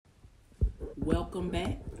welcome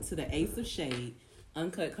back to the Ace of Shade.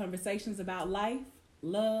 Uncut conversations about life,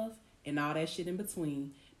 love, and all that shit in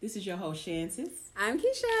between. This is your host, Shantis. I'm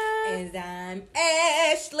Keisha. And I'm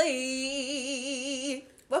Ashley.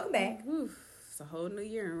 Welcome back. Oof, it's a whole new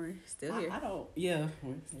year and we're still here. I don't, yeah.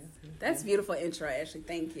 That's beautiful intro, Ashley.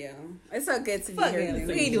 Thank you. It's so good to be Fuck here yeah, with you.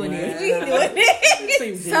 we ain't doing this. We ain't doing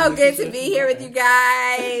this. So good to be here with you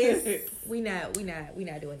guys We not doing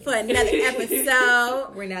it. for another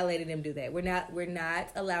episode. We're not letting them do that. We're not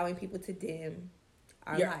allowing people to dim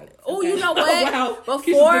our light. Oh, okay? you know what? Oh, wow. Before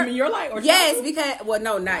Keisha's dimming your light, or yes, something? because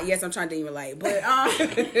no, not yes. I'm trying to dim your light, but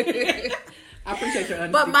I appreciate your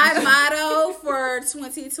honesty. But my motto for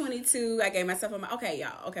 2022, I gave myself okay,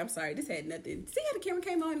 y'all. Okay, I'm sorry. This had nothing. See how the camera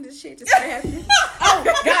came on and this shit just started happening? Oh,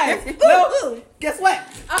 guys. Well, guess what?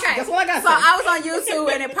 Okay. Guess what I got? So I was on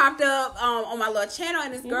YouTube and it popped up on my little channel,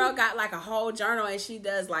 and this girl got like a whole journal, and she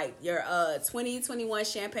does like your 2021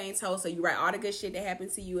 champagne toast. So you write all the good shit that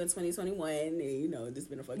happened to you in 2021, and you know this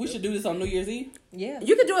been a fucking. We should do this on New Year's Eve. Yeah.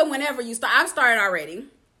 You can do it whenever you start. I've started already.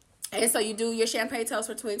 And so you do your champagne toast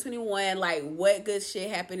for 2021, like what good shit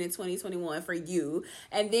happened in 2021 for you.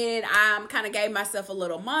 And then I kind of gave myself a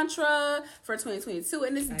little mantra for 2022,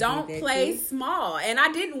 and it's don't play small. And I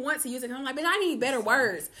didn't want to use it because I'm like, but I need better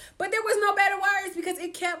words. But there was no better words because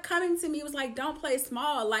it kept coming to me. It was like, don't play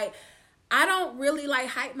small. Like, I don't really like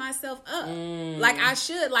hype myself up like I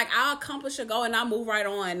should. Like, I'll accomplish a goal and I'll move right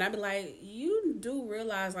on. And I'll be like, you do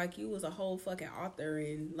realize like you was a whole fucking author,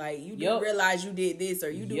 and like you do realize you did this, or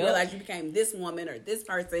you do realize you became this woman or this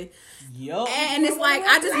person. And it's like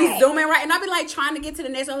I just be zooming right, and I be like trying to get to the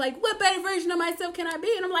next. I'm like, what better version of myself can I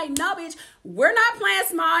be? And I'm like, no, bitch, we're not playing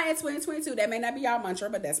small in 2022. That may not be y'all mantra,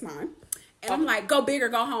 but that's mine. And I'm like, go big or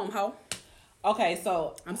go home, ho. Okay,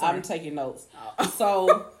 so I'm taking notes.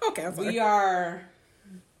 So okay, we are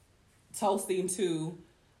toasting to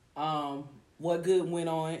what good went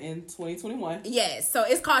on in 2021. Yes, so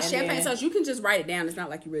it's called And champagne then- toast. You can just write it down. It's not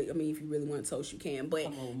like you really. I mean, if you really want to toast, you can.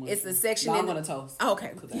 But it's a section. No, I'm in gonna toast. Oh,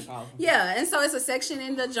 okay. That's awesome. Yeah, and so it's a section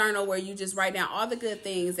in the journal where you just write down all the good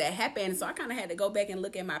things that happened. So I kind of had to go back and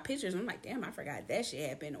look at my pictures. And I'm like, damn, I forgot that shit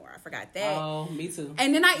happened, or I forgot that. Oh, me too.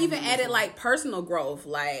 And then I even added like personal growth.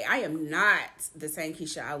 Like, I am not the same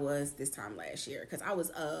Keisha I was this time last year, because I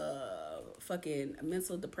was fucking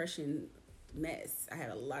mental depression mess. I had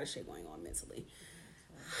a lot of shit going on mentally.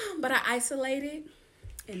 But I isolated,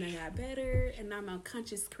 and I got better, and I'm a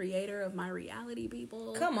conscious creator of my reality,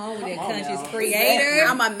 people. Come on with that on conscious now. creator.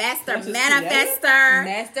 I'm a master Conscious manifester.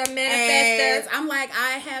 Master And manifester. I'm like, I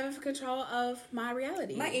have control of my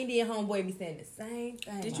reality. My Indian homeboy be saying the same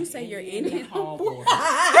thing. Did you say you're Indian? Homeboy.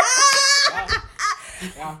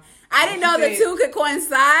 Yeah. I didn't know the two could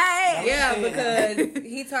coincide. Yeah, Yeah. because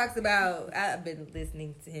he talks about, I've been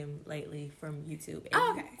listening to him lately from YouTube.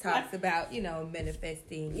 And Okay. he talks about,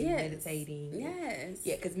 manifesting and meditating. Yes.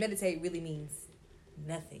 Yeah, because meditate really means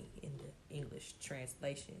nothing in the English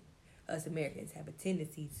translation. Us Americans have a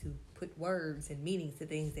tendency to put words and meanings to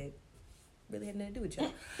things that really have nothing to do with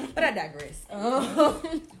y'all. But I digress.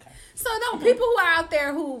 So, no, people who are out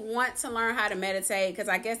there who want to learn how to meditate, because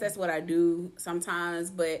I guess that's what I do sometimes,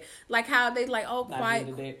 but like how they like, oh, quiet.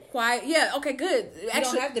 Yeah, okay, good.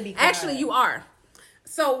 Don't have to be quiet. Actually, you are.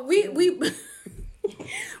 So we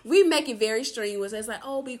we make it very strenuous. It's like,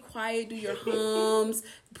 oh, be quiet, do your hums,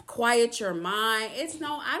 quiet your mind.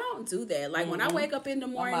 I don't do that. Like when I wake up in the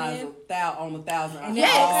morning. My mind's on 1,000.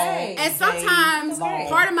 Yes. Okay. And sometimes long.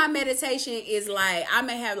 part of my meditation is like, I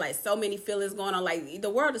may have like so many feelings going on. Like the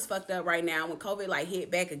world is fucked up right now. When COVID like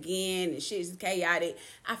hit back again and shit is chaotic,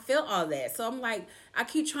 I feel all that. So I'm like, I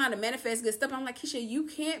keep trying to manifest good stuff. I'm like, Keisha, you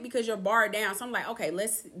can't because you're barred down. So I'm like, okay,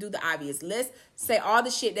 let's do the obvious. Let's say all the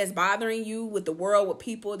shit that's bothering you with the world, with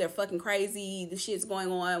people. They're fucking crazy. The shit's going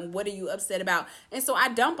on. What are you upset about? And so I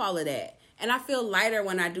dump all of that. And I feel lighter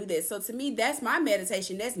when I do this. So to me, that's my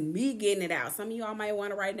meditation. That's me getting it out. Some of y'all might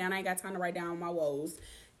want to write down. I ain't got time to write down my woes.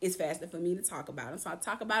 It's faster for me to talk about it. So I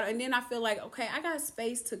talk about it. And then I feel like, okay, I got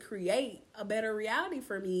space to create a better reality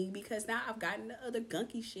for me, because now I've gotten the other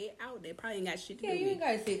gunky shit out that probably ain't got shit to do Yeah, you with ain't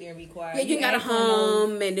got to sit there and be quiet. Yeah, you gotta ain't on hum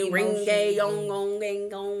those and do ring emotions gay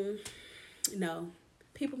and- on. No.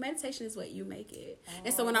 People, meditation is what you make it.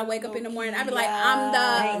 And so when I wake up in the morning, I be like, I'm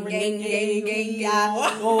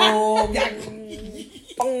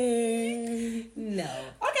No.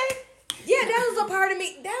 Okay. Yeah, that was a part of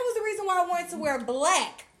me. That was the reason why I wanted to wear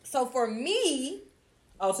black. So for me,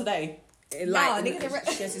 Oh, today. Like,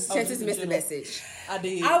 niggas Chances missed the message. I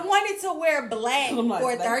did. I wanted to wear black I'm like,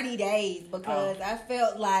 for black. 30 days because I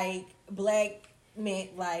felt like black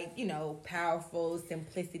meant like, powerful,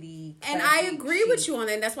 simplicity. And I classic agree shit. with you on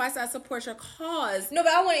that. And that's why I said I support your cause. No,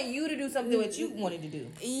 but I wanted you to do something that you wanted to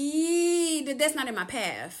do. That's not in my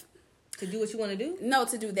path. To do what you want to do? No,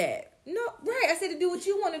 to do that. No, right. I said to do what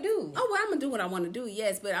you want to do. Oh, well, I'm gonna do what I want to do.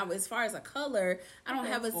 Yes, but as far as a color, I don't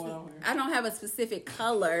have a specific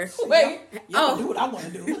color. Wait. Y'all do what I want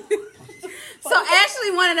to do. So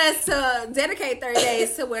Ashley wanted us to dedicate 30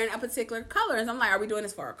 days to wearing a particular color, and I'm like, are we doing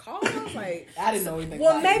this for a cause? Like, I didn't know anything.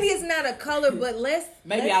 Well, about maybe it. it's not a color, but I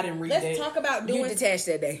didn't read that. Let's talk about you doing. detached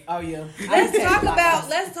that day. Oh yeah. Let's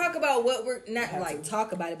talk about what we're not like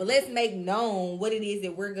talk about it, but let's make known what it is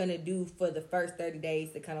that we're gonna do for the first 30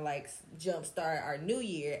 days to kind of like jumpstart our new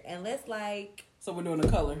year, and let's like. So we're doing a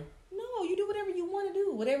color. No, you do whatever you want to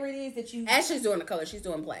do, whatever it is that you. Ashley's doing the color. She's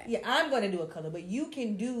doing black. Yeah, I'm gonna do a color, but you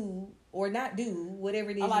can do or not do whatever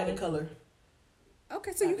it is. I like you the wanna color.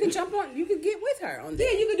 Okay, so you can jump on. You can get with her on that.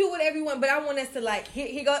 Yeah, you can do whatever you want, but I want us to like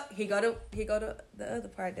here go to the other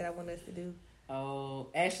part that I want us to do. Oh,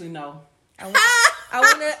 Ashley, no. I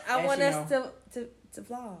want us Actually, to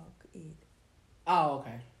vlog it. Oh,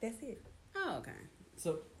 okay. That's it. Oh, okay.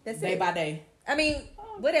 So That's day it. by day. I mean,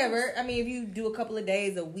 whatever. I mean, if you do a couple of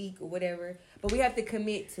days, a week, or whatever, but we have to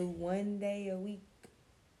commit to one day a week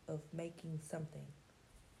of making something.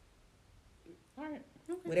 All right.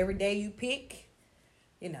 Okay. Whatever day you pick,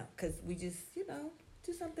 because we just,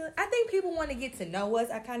 do something. I think people want to get to know us.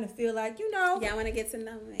 I kind of feel like, Y'all want to get to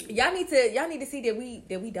know me. y'all need to see that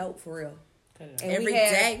we dope for real. Cut it out. And Every we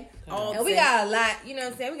have- day. All And we day. got a lot, you know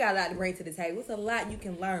what I'm saying? We got a lot to bring to the table. It's a lot you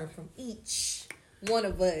can learn from each one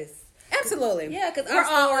of us. Absolutely. Yeah, 'cause we're our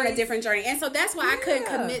all on a stories- different journey. And so that's why I couldn't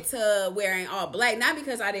Yeah. commit to wearing all black. Not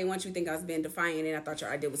because I didn't want you to think I was being defiant and I thought your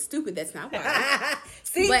idea was stupid. That's not why.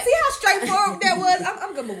 see But- how straightforward that was?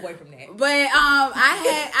 I'm gonna move away from that. But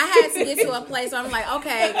I had to get to a place where I'm like,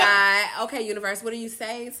 okay, God, okay, universe, what are you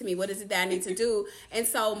saying to me? What is it that I need to do? And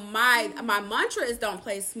so my mantra is don't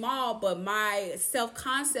play small, but my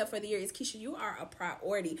self-concept for the year is, Keisha, you are a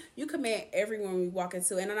priority. You command everyone we walk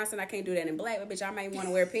into, and I'm not saying I can't do that in black, but bitch, I may want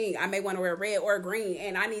to wear pink, I may want to wear red or green,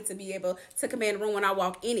 and I need to be able to command the room when I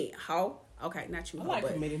walk in it. Ho? Okay, not you. I ho, like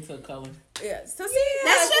but committing to a color. yeah. So see,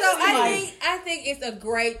 that's So just I think it's a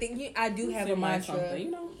great thing. I do have a Seem like mantra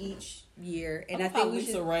something, each year, and I I think we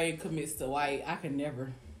Lisa should. Ray commits to white. I can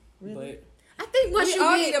never. Really? But I think once We you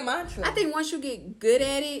all get need a mantra. I think once you get good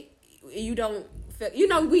at it, you don't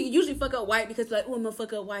feel, we usually fuck up white because like, oh, I'm gonna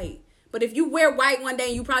fuck up white. But if you wear white one day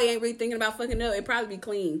and you probably ain't really thinking about fucking up, it probably be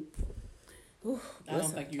clean. Ooh, I don't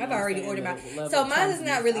think you. I've already understand ordered the my. level So of mine is toughness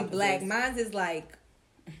not really opposites. black. Mine is like,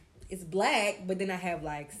 it's black, but then I have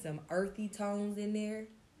like some earthy tones in there.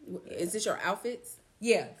 Is this your outfits?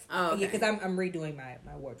 Yeah. Oh, okay. Yeah, because I'm redoing my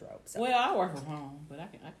wardrobe. So Well, I work from home, but I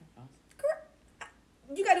can find.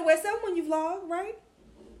 you got to wear something when you vlog, right?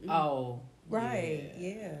 Oh, Right.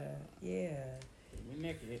 Yeah. We're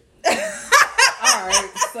naked. All right,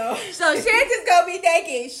 so So Shanta's gonna be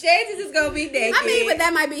naked. Shanta's is gonna be naked. I mean, but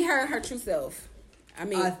that might be her true self. I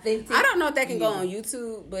mean, Authentic. I don't know if that can go on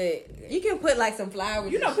YouTube, but you can put like some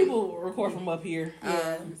flowers. you know and shit. people record from up here.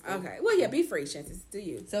 okay. Well, yeah, be free, Chances. Do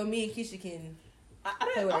you? So me and Keisha can. I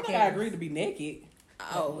Play with our don't think I cameras. agreed to be naked.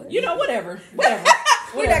 Oh, You know, whatever. We're not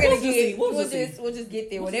We'll gonna just get. see. We'll just see. just get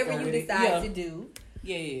there. We'll just Whatever go you with it. decide Yeah. to do.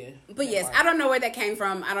 Yeah. But yes, I don't know where that came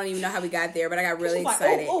from. I don't even know how we got there, but I got really She's like,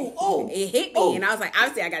 excited. oh, It hit me, oh. and I was like,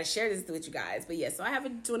 obviously, I got to share this with you guys. But yes, so I have a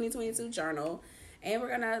 2022 journal, and we're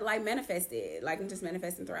gonna like manifest it. Like I'm just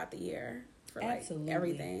manifesting throughout the year for like Absolutely.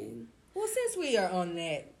 everything. Well, since we are on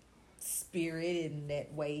that spirit and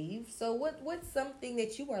that wave, so what's something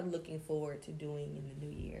that you are looking forward to doing in the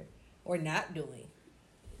new year or not doing?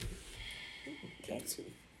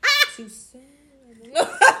 Too soon. No,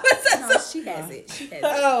 she has it. She has it.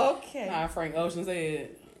 Oh, okay. Nah, Frank Ocean said,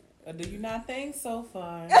 "Do you not think so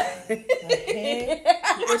far?" What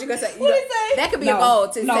you gonna say? What did he say? That could be a goal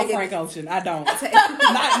to no, take it. Frank Ocean. I don't.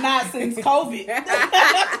 not since COVID.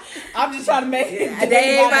 I'm just trying to make it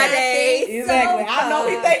Day by day. Exactly. So I know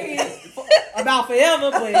he's thinking about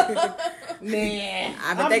forever, but man,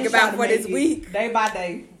 I've been I'm thinking just about trying to for make this it week. day by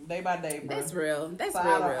day, bro. That's real. That's So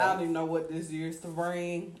real. I don't even know what this year's to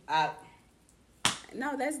bring.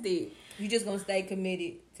 No, that's deep. You just gonna stay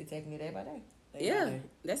committed to taking it day by day. Yeah,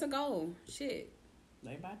 that's a goal. Shit.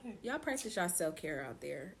 Day by day. Y'all practice y'all self-care out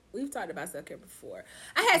there. We've talked about self-care before.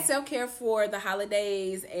 I had self-care for the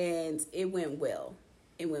holidays, and it went well.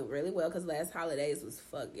 It went really well because last holidays was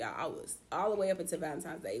fuck, y'all. I was all the way up until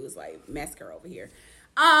Valentine's Day. It was like massacre over here.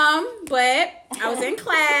 But I was in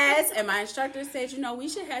class, and my instructor said, we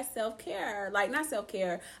should have self-care. Like, not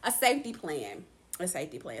self-care, a safety plan. a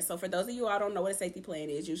safety plan. So for those of you who don't know what a safety plan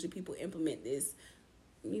is, usually people implement this,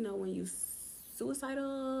 when you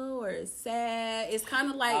suicidal or sad. It's kind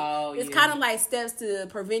of like kind of like steps to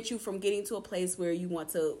prevent you from getting to a place where you want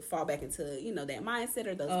to fall back into that mindset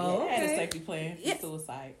or those. I had a safety plan for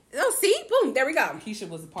suicide. Oh, see, boom, there we go. Keisha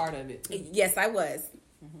was a part of it too. Yes, I was.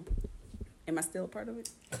 Am I still a part of it?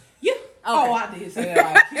 Yeah. Okay. Oh, I did say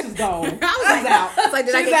that. Keisha's gone. She's out. It's like,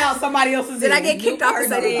 She's out. Somebody else is Did in. I get kicked off the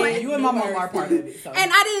safety plan? You and my mom are part of it. So.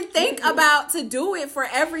 And I didn't think about to do it for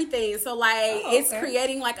everything. So it's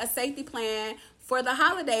creating like a safety plan for the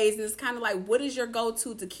holidays, and it's kind of like, what is your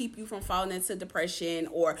go-to to keep you from falling into depression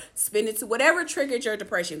or spending to whatever triggered your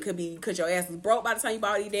depression? Could be because your ass was broke by the time you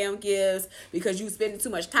bought these damn gifts, because you spending too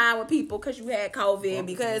much time with people because you had COVID,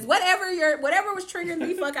 because whatever was triggering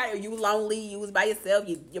the fuck out of you, lonely, you was by yourself,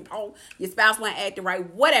 your spouse wasn't acting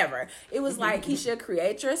right, whatever. It was like, Keisha,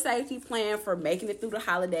 create your safety plan for making it through the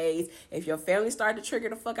holidays. If your family started to trigger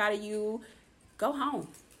the fuck out of you, go home.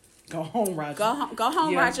 Go home, Roger. Go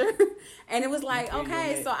home, Roger. And it was like,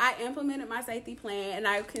 okay, so I implemented my safety plan, and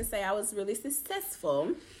I can say I was really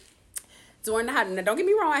successful during the holiday. Now, don't get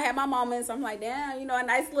me wrong, I had my moments. I'm like, damn, a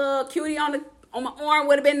nice little cutie on my arm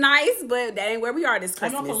would have been nice, but that ain't where we are this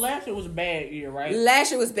Christmas. I know, because last year was a bad year, right?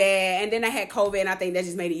 Last year was bad, and then I had COVID, and I think that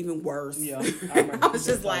just made it even worse. Yeah, I was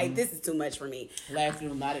just like, this is too much for me. Last year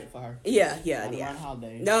was not it for her. Yeah. Around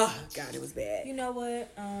holidays. No, God, it was bad. You know what?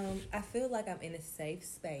 I feel like I'm in a safe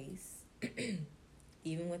space,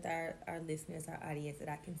 even with our listeners, our audience, that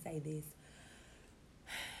I can say this.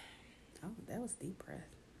 Oh, that was deep breath.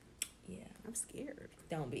 Yeah, I'm scared.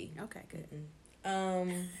 Don't be. Okay, good.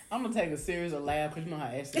 I'm gonna take a series of laugh because you know how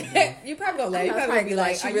Ashley you probably gonna laugh. You probably gonna be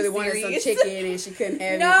like, she really wanted some chicken and she couldn't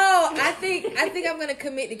have it. No, I think I'm gonna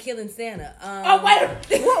commit to killing Santa. Oh wait,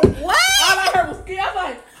 what? All I heard was scared. I was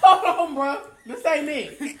like, hold on, bro. This ain't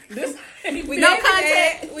it. This ain't we no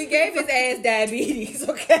contact. We gave his ass diabetes,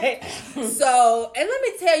 okay? So, and let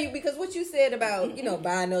me tell you, because what you said about,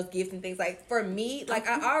 buying those gifts and things, like, for me, like,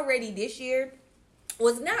 I already this year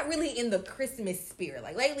was not really in the Christmas spirit.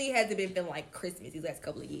 Like, lately it hasn't been feeling like Christmas these last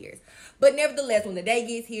couple of years. But nevertheless, when the day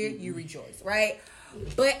gets here, you rejoice, right?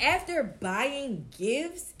 But after buying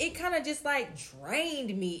gifts, it kind of just, like,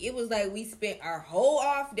 drained me. It was like we spent our whole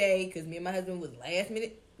off day, because me and my husband was last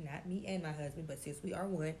minute, not me and my husband, but since we are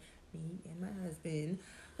one, me and my husband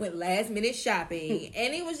went last minute shopping.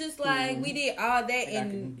 And it was just like, we did all that,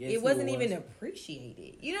 and it wasn't even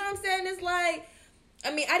appreciated. You know what I'm saying? It's like,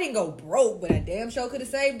 I mean, I didn't go broke, but I damn sure could have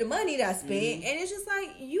saved the money that I spent. And it's just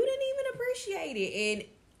like, you didn't even appreciate it.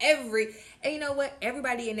 And you know what?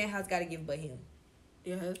 Everybody in that house got a gift but him.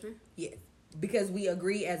 Your husband? Yes. Because we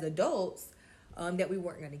agreed as adults that we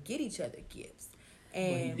weren't going to get each other gifts.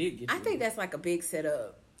 And he did get I think that's like a big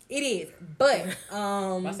setup. It is. But if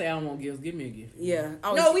I say I don't want gifts, give me a gift. Yeah.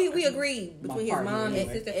 No, we agreed between his mom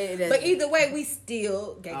and sister. But either way, we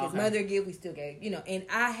still gave his mother a gift. We still gave, and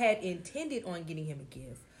I had intended on getting him a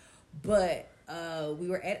gift. But we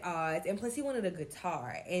were at odds. And plus, he wanted a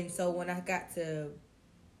guitar. And so when I got to,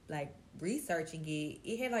 like, researching it,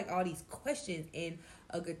 it had, like, all these questions. And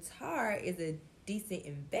a guitar is a decent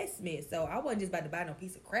investment. So I wasn't just about to buy no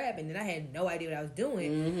piece of crap. And then I had no idea what I was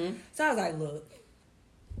doing. Mm-hmm. So I was like, look.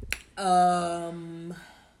 I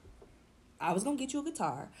was gonna get you a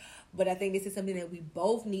guitar, but I think this is something that we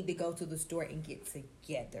both need to go to the store and get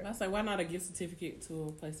together. I was like, why not a gift certificate to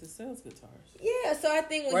a place that sells guitars? Yeah, so I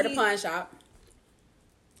think or the pawn shop.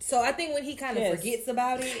 So I think when he kind of forgets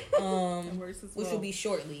about it, which will be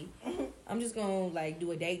shortly, I'm just gonna like do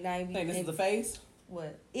a date night. I think this is the phase.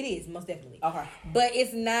 What it is, most definitely. Okay, but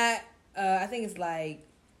it's not. I think it's like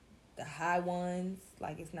the high ones.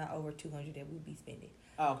 Like it's not over 200 that we'll be spending.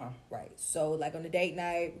 Oh, okay. Right. So, like, on the date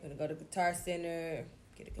night, we're going to go to Guitar Center,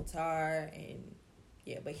 get a guitar, and,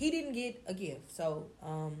 yeah. But he didn't get a gift. So,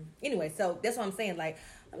 anyway, so that's what I'm saying. Like,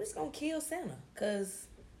 I'm just going to kill Santa, because...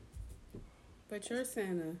 But you're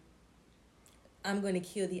Santa. I'm going to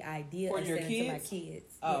kill the idea of Santa to my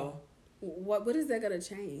kids. Oh. Yeah. What is that going to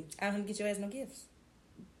change? I don't get your ass no gifts.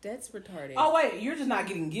 That's retarded. Oh, wait. You're just not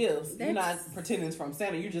getting gifts. You're not pretending it's from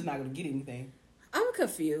Santa. You're just not going to get anything. I'm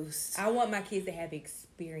confused. I want my kids to have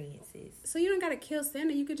experiences. So you don't gotta kill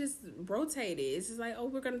Santa. You could just rotate it. It's just like, oh,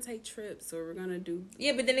 we're gonna take trips, or we're gonna do.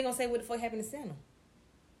 Yeah, but then they're gonna say, "What the fuck happened to Santa?"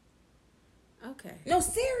 Okay. No,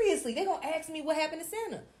 seriously, they're gonna ask me what happened to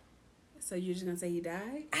Santa. So you're just gonna say he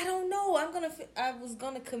died? I don't know. I was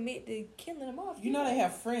gonna commit to killing him off. You know they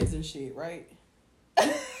have friends and shit, right?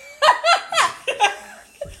 Wait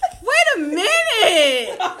a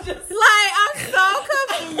minute! I'm so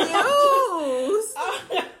confused.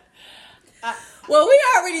 Well, we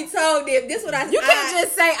already told them. This what You can't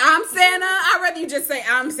just say I'm Santa. I'd rather you just say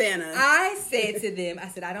I'm Santa. I said to them, I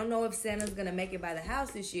said, I don't know if Santa's gonna make it by the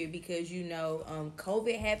house this year because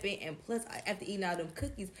COVID happened, and plus after eating all them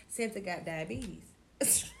cookies, Santa got diabetes.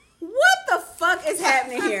 What the fuck is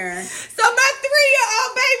happening here? So my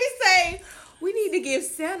 3-year-old baby say, we need to give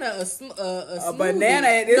Santa a smoothie. banana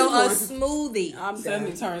at this a point. smoothie. I'm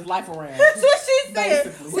Suddenly done. turns life around. That's what she said.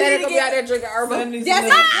 Basically. We Santa need to gonna be get- out there drinking herbal. Suddenly That's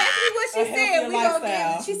live exactly what she a said.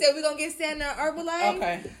 healthier She said we're gonna get Santa an Herbalife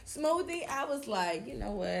Okay. smoothie. I was like, you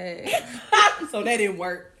know what? So that didn't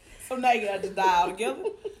work. So now you got to die altogether.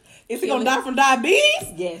 Is he gonna die from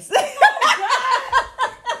diabetes? Yes.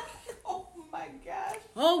 Oh my gosh.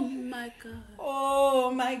 Oh my god.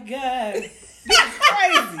 Oh my god.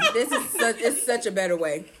 This is crazy. It's such a better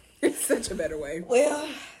way. It's such a better way. Well,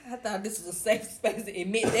 I thought this was a safe space to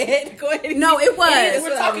admit that. Go ahead. No, it was. That's We're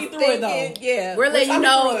what I talking was through it, thinking. though. Yeah. We're letting you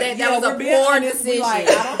know that was a we're being poor honest. We decision. like,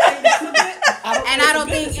 I don't think this is a good. And I don't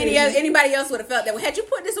think anybody else would have felt that way. Had you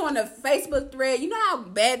put this on the Facebook thread, you know how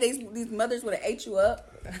bad these mothers would have ate you up.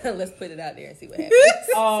 Let's put it out there and see what happens.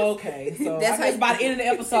 Oh, okay. So That's I guess how by the end of the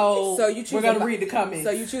episode, So you choose we're gonna a- read the comments.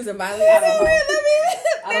 So you choosing violence? I don't know.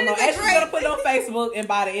 I don't Let know. me Ashley's gonna put it on Facebook, and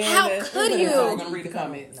by the end How of the could episode, you? we're gonna read the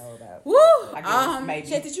comments. know about. Woo! I guess maybe.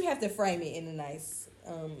 Chet, did you have to frame it in a nice,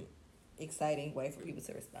 exciting way for people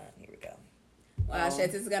to respond? Here we go.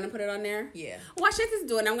 Shantis is gonna put it on there. Yeah. While Shantis is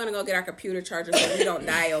doing, I'm gonna go get our computer charger so we don't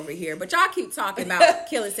die over here. But y'all keep talking about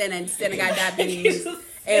killing Santa and Santa got diabetes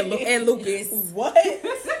and lupus. What?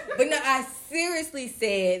 But no, I seriously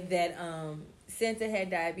said that Santa had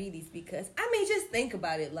diabetes because just think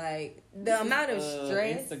about it, like the amount of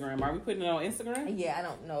stress. Instagram. Are we putting it on Instagram? Yeah, I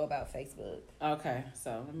don't know about Facebook. Okay,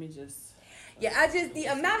 so let me just. Yeah, the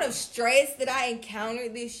amount of stress that I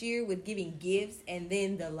encountered this year with giving gifts, and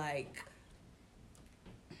then the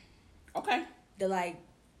Okay.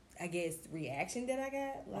 I guess reaction that I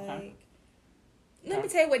got. Okay. Let me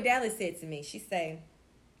tell you what Dallas said to me. She said,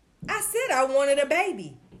 I said I wanted a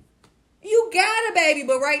baby. You got a baby,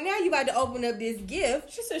 but right now you about to open up this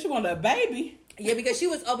gift. She said she wanted a baby. Yeah, because she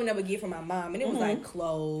was opening up a gift for my mom, and it was like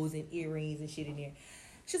clothes and earrings and shit in there.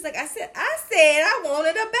 She's like, I said I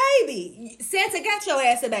wanted a baby. Santa got your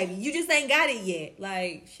ass a baby. You just ain't got it yet.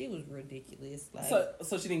 Like, she was ridiculous. Like,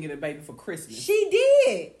 So she didn't get a baby for Christmas. she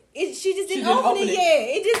did. She just didn't open it yet.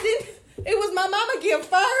 It just didn't. It was my mama gift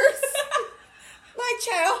first. Like,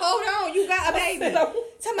 child, hold on. You got a baby.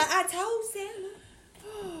 Tell me, I told Santa.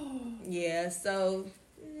 Yeah, so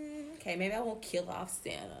okay, maybe I won't kill off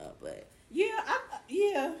Santa, but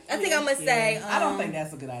I think I'ma say, I don't think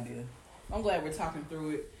that's a good idea. I'm glad we're talking through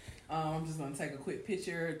it. I'm just gonna take a quick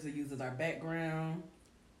picture to use as our background.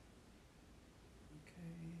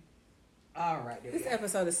 Okay. All right. There we This go.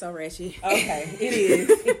 episode is so ratchet. Okay, it is.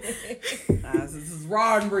 This is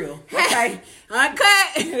raw and real. Okay.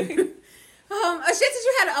 Uncut.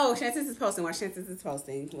 Shantis is posting while Shantis is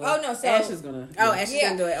posting. Well, oh no, so Ash is gonna. Ashley's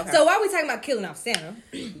gonna do it. Okay. So while we talking about killing off Santa,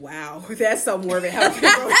 wow, that's so morbid. How can you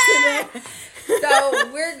go to that?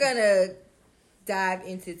 so we're gonna dive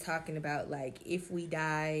into talking about like if we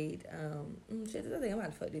died. I think I'm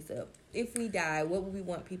about to fuck this up. If we die, what would we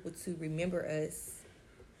want people to remember us?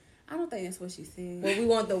 I don't think that's what she said. What we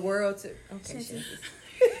want the world to. Okay, Shantis.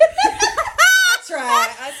 I tried.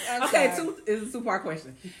 I'm Okay, sorry. it's a 2-part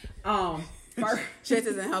question.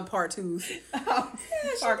 Shantis and her part twos.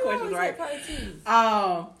 Part questions, right?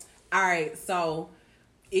 All right. So,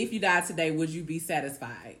 if you died today, would you be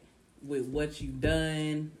satisfied with what you've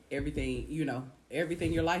done, everything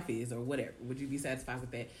everything your life is, or whatever? Would you be satisfied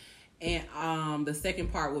with that? And the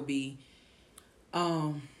second part would be,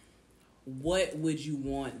 what would you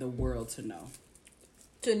want the world to know?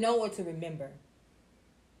 To know or to remember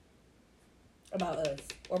about us,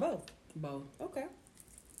 or both. Both. Okay.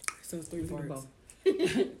 So it's 3 parts. Both.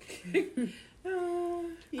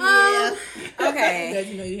 Yeah. Okay. Because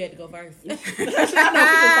you know you had to go first. I know people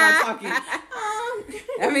start talking.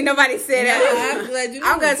 I mean, nobody said that. I'm glad you.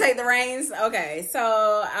 I'm gonna take the reins. Okay,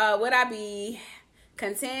 so would I be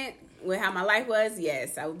content with how my life was?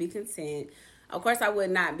 Yes, I would be content. Of course, I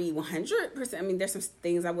would not be 100%. I mean, there's some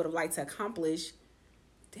things I would have liked to accomplish.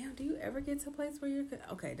 Damn, do you ever get to a place where you're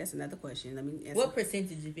okay? That's another question. Let me answer. What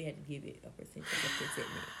percentage if you had to give it a percentage of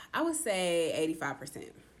contentment? I would say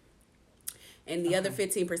 85%, and the other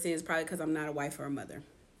 15% is probably because I'm not a wife or a mother.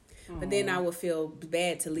 But then I would feel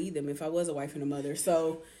bad to leave them if I was a wife and a mother.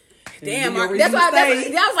 So, damn, your that's why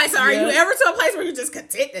reason to I was like, so are you Yeah. ever to a place where you're just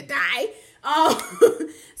content to die?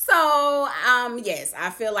 Yes, I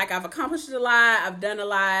feel like I've accomplished a lot. I've done a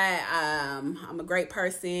lot. I'm a great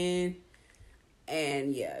person.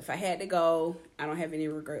 And yeah, if I had to go, I don't have any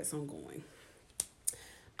regrets on going.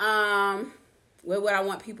 What would I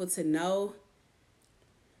want people to know?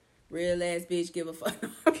 Real ass bitch, give a fuck.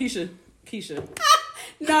 Keisha.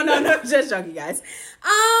 No, just joking, guys.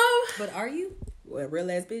 But are you? Well, real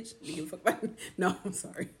ass bitch, you give a fuck about me? No, I'm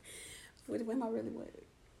sorry. What am I really what?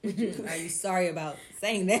 Are you sorry about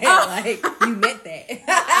saying that? Like you meant that.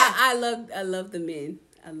 I love the men.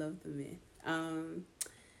 I love the men.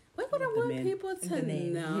 What would I want people to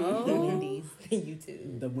know? The Wendy's. You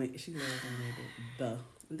too. She loves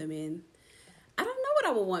the men. I don't know what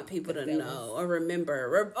I would want people to know or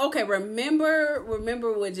remember.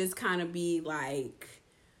 Remember would just kind of be like,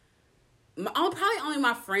 probably only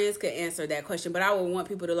my friends could answer that question, but I would want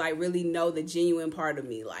people to like really know the genuine part of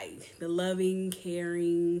me, like the loving,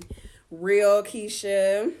 caring, real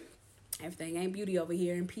Keisha. Everything ain't beauty over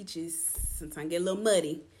here in peaches. Sometimes get a little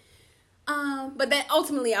muddy. But that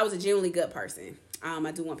ultimately I was a genuinely good person.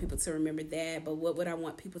 I do want people to remember that, but what would I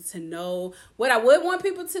want people to know? What I would want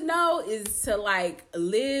people to know is to like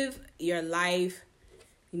live your life.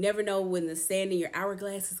 You never know when the sand in your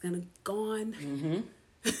hourglass is gonna gone.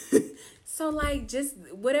 Mm-hmm. So like just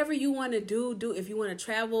whatever you want to do. If you want to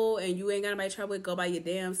travel and you ain't got nobody to travel with, go by your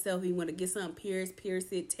damn self. If you want to get something pierce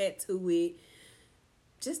it, tattoo it.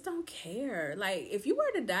 Just don't care. Like if you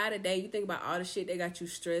were to die today, you think about all the shit that got you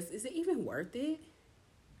stressed. Is it even worth it?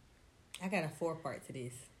 I got a 4-part to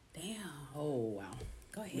this. Damn. Oh wow.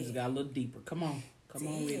 Go ahead. We just got a little deeper. Come on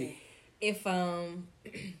with it. If and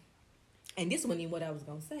this wasn't even what I was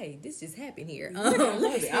gonna say. This just happened here. I love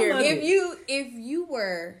it.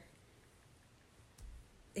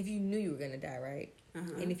 If you knew you were gonna die, right?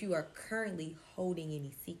 Uh-huh. And if you are currently holding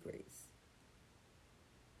any secrets,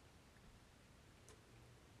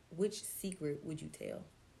 which secret would you tell?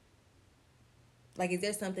 Like, is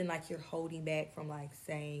there something like you're holding back from like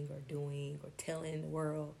saying or doing or telling the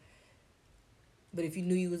world? But if you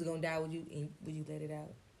knew you was gonna die, would you let it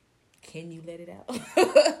out? Can you let it out?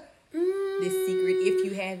 This secret, if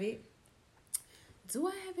you have it. Do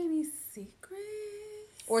I have any secrets?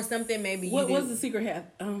 Or something maybe you What was the secret have?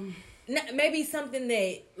 Maybe something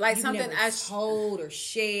that like you something never I told or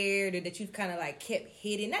shared, or that you kind of like kept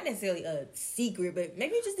hidden. Not necessarily a secret, but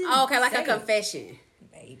maybe you just didn't. Oh, okay, like say a confession. It.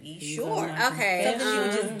 Maybe sure. Okay, something you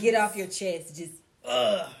would just get off your chest. Just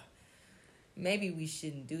maybe we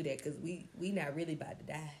shouldn't do that because we not really about to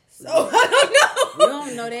die. So I We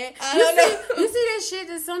don't know that. You see that shit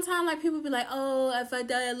that sometimes like people be like, oh, if I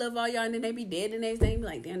die, I love all y'all, and then they be dead the next day. Be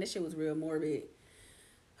like, damn, that shit was real morbid.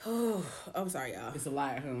 Oh, I'm sorry, y'all. It's a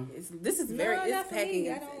lie, huh? This is very. It's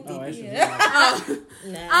packing. Okay.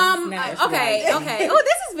 Oh,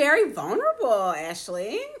 this is very vulnerable,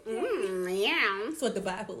 Ashley. Yeah. That's what the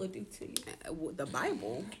Bible will do to you. The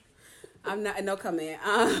Bible. I'm not. No comment.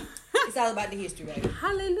 It's all about the history, baby.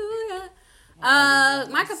 Hallelujah.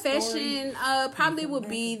 My confession probably would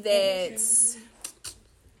be that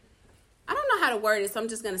I don't know how to word it, so I'm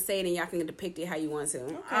just gonna say it, and y'all can depict it how you want to.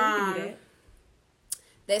 Okay, we can do that.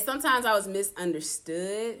 That sometimes I was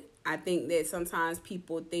misunderstood. I think that sometimes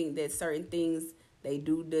people think that certain things they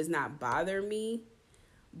do does not bother me,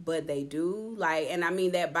 but they do. Like, and I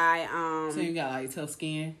mean that by So you got like tough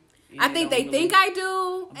skin. I think they think I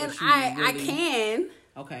do, and I can.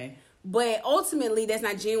 Okay. But ultimately, that's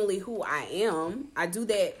not genuinely who I am. I do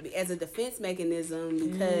that as a defense mechanism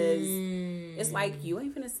because it's like, you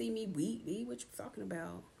ain't finna see me weak, B. What you talking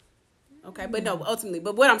about? Okay, but no, ultimately,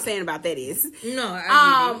 but what I'm saying about that is,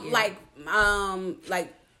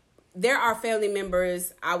 like there are family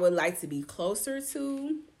members I would like to be closer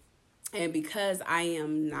to, and because I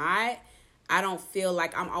am not, I don't feel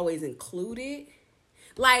like I'm always included.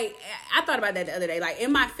 Like, I thought about that the other day. Like,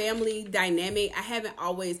 in my family dynamic, I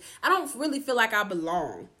don't really feel like I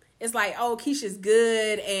belong. It's like, oh, Keisha's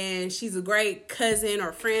good and she's a great cousin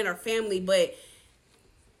or friend or family, but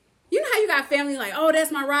you know how you got family like, oh,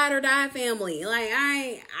 that's my ride or die family. Like,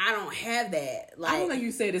 I don't have that. Like, I don't think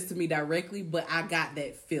you say this to me directly, but I got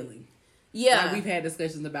that feeling. Yeah. Like, we've had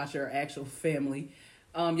discussions about your actual family.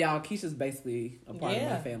 Y'all, Keisha's basically a part of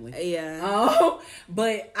my family. Yeah.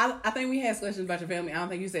 But I think we had discussions about your family. I don't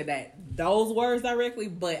think you said those words directly,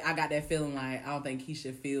 but I got that feeling like I don't think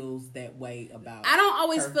Keisha feels that way about. I don't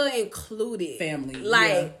always feel included. Family.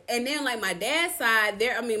 Like, and then like my dad's side,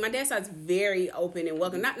 my dad's side's very open and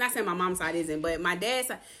welcome. Not saying my mom's side isn't, but my dad's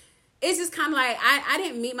side, it's just kind of like, I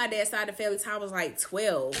didn't meet my dad's side of the family until I was like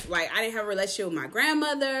 12. Like, I didn't have a relationship with my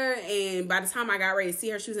grandmother. And by the time I got ready to see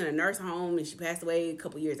her, she was in a nursing home and she passed away a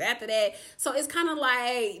couple years after that. So it's kind of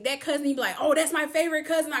like that cousin, you be like, oh, that's my favorite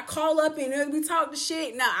cousin. I call up and we talk the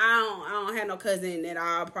shit. No, I don't have no cousin that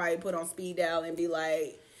I'll probably put on speed dial and be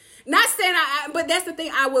like, Not saying but that's the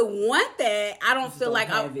thing. I would want that. I don't feel like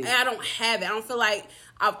I don't have it. I don't feel like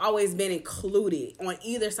I've always been included on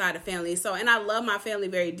either side of family. So, and I love my family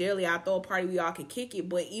very dearly. I throw a party, we all can kick it.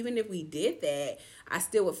 But even if we did that, I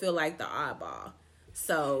still would feel like the oddball.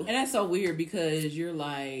 So, and that's so weird because you're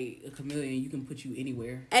like a chameleon. You can put you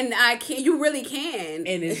anywhere, and I can. You really can.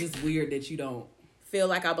 And it's just weird that you don't feel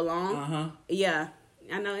like I belong. Yeah,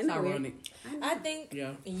 I know. It's ironic. I think.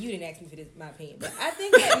 Yeah. And you didn't ask me for this, my opinion, but I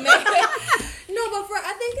think that maybe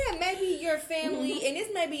I think that maybe your family, and this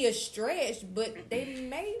may be a stretch, but they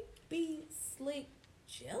may be slick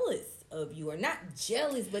jealous of you, or not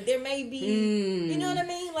jealous, but there may be. You know what I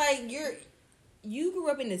mean? Like you grew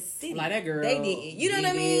up in the city. Like that girl. They did. You know what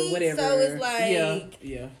I mean? Whatever. So it's like,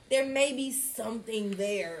 yeah. There may be something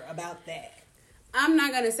there about that. I'm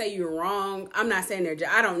not going to say you're wrong. I'm not saying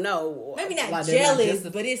I don't know. Maybe not like jealous,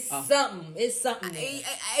 but it's something. It's something there.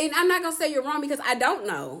 And I'm not going to say you're wrong because I don't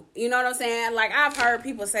know. You know what I'm saying? Like, I've heard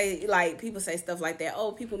people say stuff like that.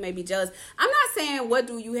 Oh, people may be jealous. I'm not saying what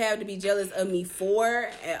do you have to be jealous of me for,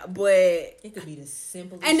 but it could be the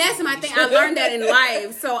simplest. And that's my thing. I learned that in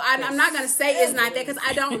life. So I'm not going to say it's not that because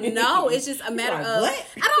I don't know. It's just a matter of, what?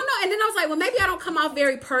 I don't know. And then I was like, well, maybe I don't come off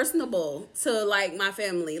very personable to like my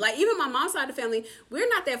family. Like even my mom's side of the family, we're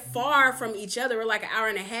not that far from each other. We're like an hour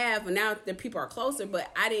and a half, and now the people are closer.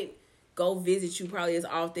 But I didn't go visit you probably as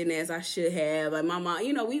often as I should have. Like my mom,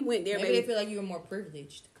 we went there. Maybe they feel like you were more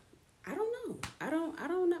privileged. I don't know. I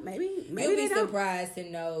don't know. Maybe you'll be surprised to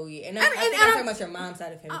know. And I think I'm talking about your mom's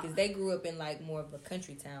side of the family because they grew up in like more of a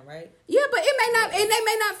country town, right? Yeah, but it may not, and they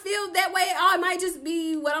may not feel that way at all. It might just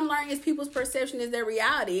be what I'm learning is people's perception is their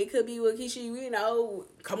reality. It could be with Keisha,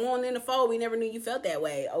 come on in the fold. We never knew you felt that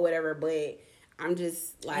way or whatever. But I'm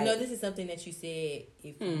just like, this is something that you said.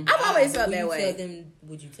 I've always felt that way.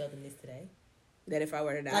 Would you tell them this today? That if I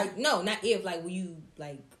were to die, like no, not if. Like, will you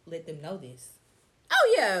let them know this?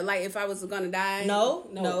 Oh yeah, like if I was gonna die. No.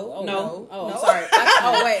 I'm sorry.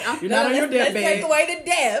 Wait, you're not on your deathbed. Let's take away the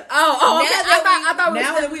death. Oh, okay. I thought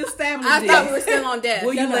now that we established I thought we were still on death.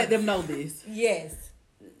 Will you let them know this? Yes.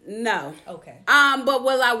 No. Okay. But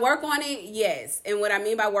will I work on it? Yes. And what I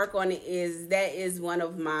mean by work on it is that is one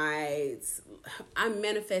of I'm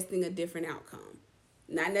manifesting a different outcome.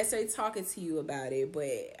 Not necessarily talking to you about it,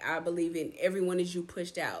 but I believe in everyone as you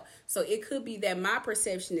pushed out. So it could be that my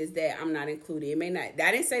perception is that I'm not included. It may not.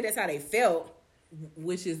 I didn't say that's how they felt.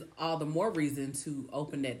 Which is all the more reason to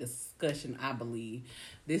open that discussion, I believe.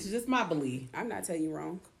 This is just my belief. I'm not telling you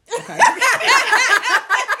wrong. Okay.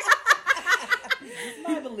 It's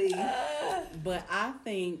my belief. But I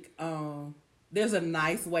think there's a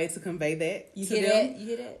nice way to convey that. You hear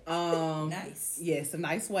that? Nice. Yes, a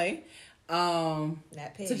nice way. To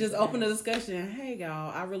just open the discussion. Hey,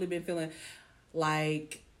 y'all, I really been feeling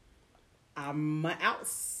like I'm an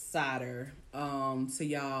outsider to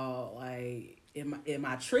y'all. Like, am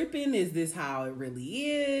I tripping? Is this how it really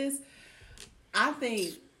is? I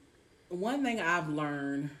think one thing I've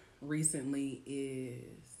learned recently is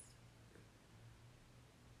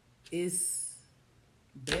it's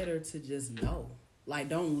better to just know. Like,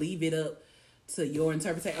 don't leave it up to your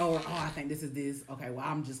interpretation. Or, I think this is this. Okay, well,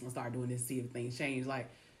 I'm just going to start doing this, see if things change. Like,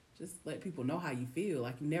 just let people know how you feel.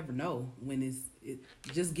 Like, you never know when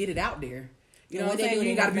just get it out there. You know what I'm saying?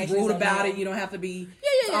 You got to be rude about it. You don't have to be.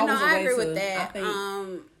 Yeah. No, I agree with that.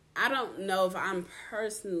 I don't know if I'm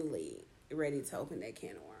personally ready to open that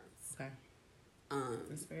can of worms. Okay.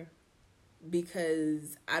 That's fair.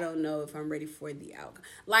 Because I don't know if I'm ready for the outcome.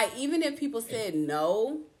 Like, even if people said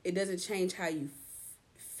no, it doesn't change how you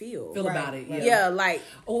feel about it. Yeah, like,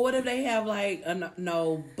 or what if they have like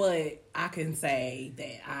no, but I can say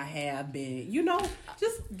that I have been.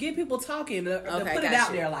 Just get people talking. Put it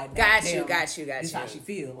out there like that. Got you. This is how she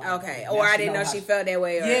feel. Like, okay, or I didn't know she felt that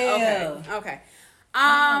way. Or, okay.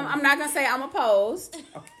 I'm not gonna say I'm opposed.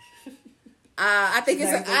 I think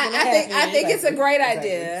it's a great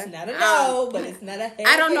idea. It's not a no, but it's not a.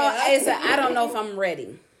 I don't know. I don't know if I'm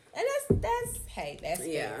ready. And that's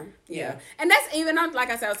fair. Yeah. And that's even like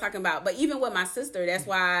I said, I was talking about, but even with my sister, that's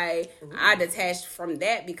why I detached from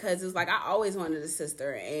that, because it's like I always wanted a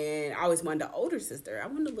sister and I always wanted an older sister. I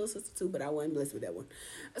wanted a little sister too, but I wasn't blessed with that one.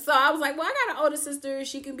 So I was like, well, I got an older sister.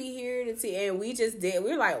 She can be here to see. And we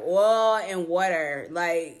were like oil and water.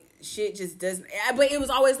 Like, shit just doesn't. But it was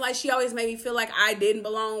always like she always made me feel like I didn't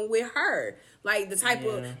belong with her. Like the type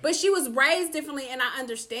of, but she was raised differently, and I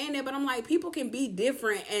understand it. But I'm like, people can be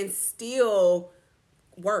different and still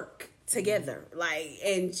work together. Like,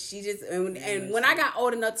 and she just, and when I got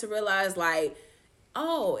old enough to realize, like,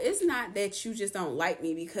 oh, it's not that you just don't like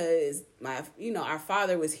me because our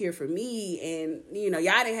father was here for me and,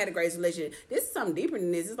 y'all didn't have a great relationship. This is something deeper than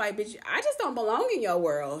this. It's like, bitch, I just don't belong in your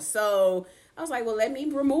world. So I was like, well, let me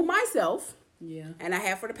remove myself. Yeah. And I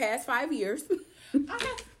have for the past 5 years.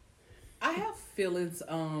 I have feelings,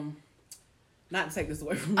 not to take this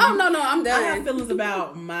away from you. Oh, no, I'm done. I have feelings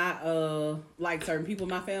about my, like certain people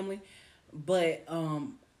in my family, but,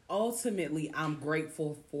 ultimately, I'm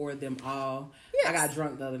grateful for them all. Yes. I got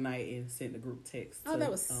drunk the other night and sent a group text. Oh,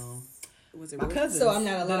 that was it my cousins so I'm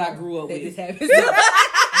not alone that I grew up with. This happens.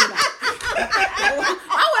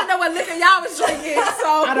 I wouldn't know what liquor y'all was drinking,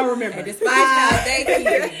 so I don't remember. Despite y'all, thank you.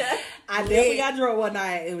 I definitely got drunk one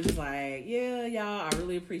night and was just like, yeah, y'all, I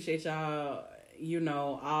really appreciate y'all.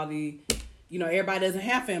 All the, everybody doesn't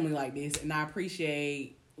have family like this, and I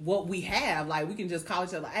appreciate what we have. Like, we can just call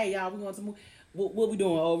each other, hey, y'all, we want to move. What we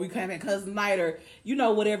doing? Oh, we came at cousin night, or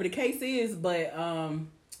whatever the case is. But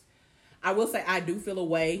I will say I do feel a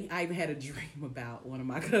way. I even had a dream about one of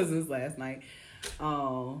my cousins last night,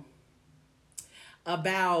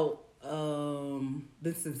 about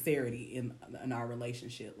the sincerity in our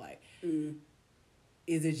relationship. Like,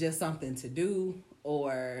 is it just something to do,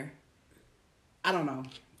 or I don't know.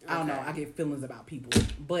 I don't know. I get feelings about people,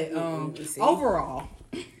 but overall,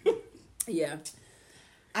 yeah.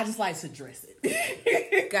 I just like to address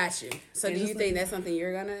it. Got you. So do you think that's something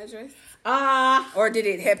you're going to address? Or did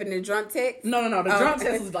it happen in drunk text? No. The drunk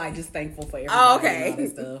text was like just thankful for everybody and all that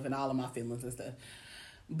stuff and all of my feelings and stuff.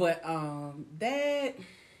 But that...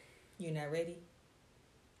 You're not ready?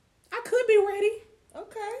 I could be ready.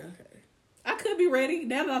 Okay. I could be ready.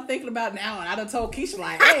 Now that I'm thinking about it now, and I done told Keisha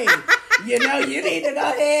like, hey, you need to go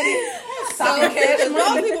ahead and stop your cash money.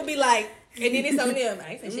 Most people be like, and then it's on them.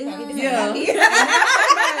 I ain't saying shit. I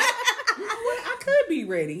could be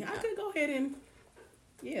ready. I could go ahead and,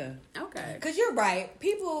 Okay. Because you're right.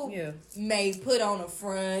 People may put on a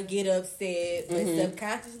front, get upset, but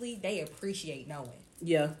subconsciously, they appreciate knowing.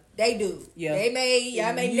 Yeah. They do. Yeah.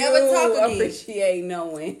 Y'all may never talk about appreciate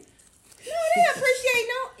knowing. No, they appreciate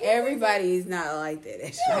knowing. Everybody's not like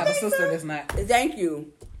that. I have a sister that's not. Thank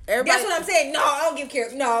you. Everybody. That's what I'm saying. No, I don't give care.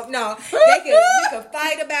 No. We could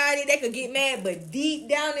fight about it. They could get mad, but deep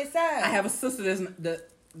down inside, I have a sister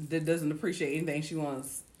that doesn't appreciate anything. She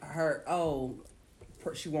wants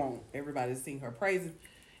she wants everybody to sing her praises.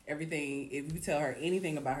 Everything. If you tell her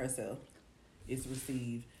anything about herself, it's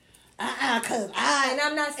received. And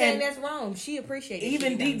I'm not saying that's wrong. She appreciates it.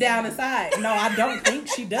 Even deep down inside. No, I don't think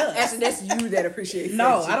she does. Actually, that's you that appreciates it.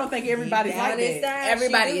 No, I don't think everybody's like that.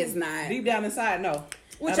 Everybody is not. Deep down inside, no.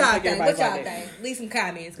 What y'all think? Leave some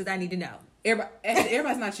comments because I need to know.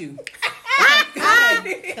 Everybody's not you.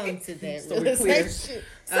 Come to that. So we're clear.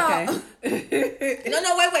 Okay.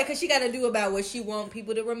 No, wait, because she got to do about what she want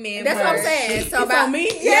people to remember. That's what I'm saying. So about me?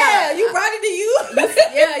 Yeah, you brought it to you.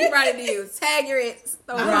 You brought it to you. Tag your ex.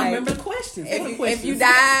 I don't remember the questions. If you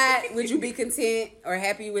died, would you be content or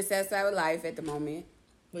happy with satisfied with life at the moment?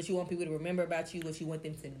 What you want people to remember about you, what you want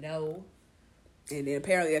them to know. And then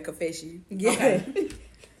apparently a confession. Yeah. Okay.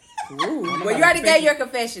 Ooh. Well, you already gave your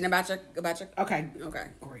confession about your. Okay.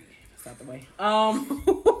 Great. That's out the way.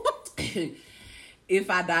 If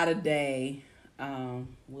I die today,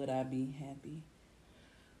 would I be happy?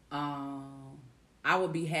 I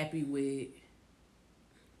would be happy with.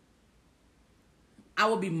 I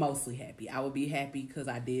would be mostly happy. I would be happy because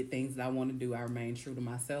I did things that I want to do. I remained true to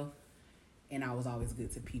myself, and I was always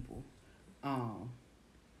good to people. I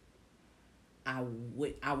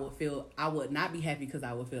would not be happy because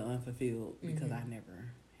I would feel unfulfilled because I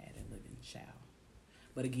never had a living child.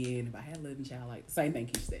 But again, if I had a living child, like the same thing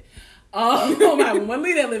you said, I wouldn't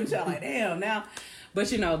leave that living child like damn now. But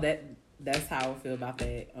that's how I feel about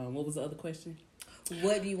that. What was the other question?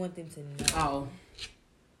 What do you want them to know? Oh,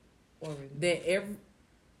 or that I'm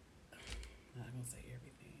not gonna say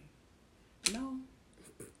everything. No,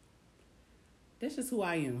 that's just who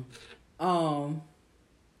I am.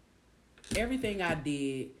 Everything I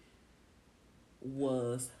did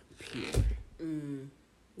was pure.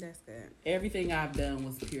 That's good. Everything I've done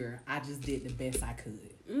was pure. I just did the best I could.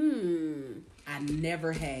 I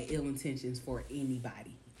never had ill intentions for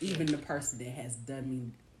anybody, even the person that has done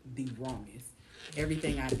me the wrongest.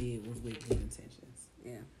 Everything I did was with good intentions.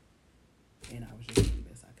 Yeah. And I was just doing the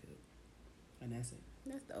best I could. And that's it.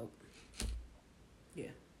 That's dope.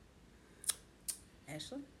 Yeah.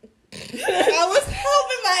 Ashley? I was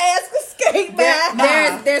hoping my ass would skate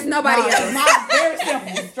by. There's nobody else. Very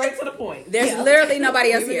simple. Straight to the point. There's literally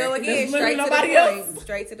nobody else here. Go again. Straight to the point.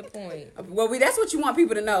 Straight to the point. Well, that's what you want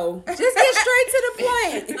people to know. Just get straight to the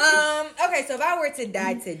point. Okay, so if I were to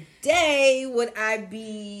die today, would I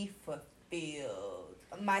be fulfilled?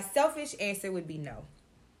 my selfish answer would be no.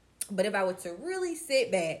 But if I were to really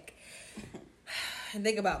sit back and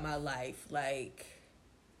think about my life, like,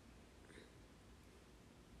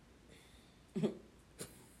 I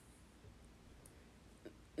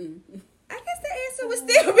guess the answer would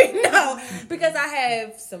still be no, because I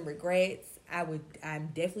have some regrets. I'm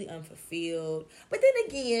definitely unfulfilled. But then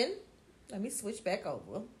again, let me switch back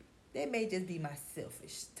over. That may just be my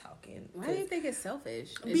selfish talking. Why do you think it's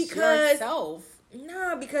selfish? Because yourself.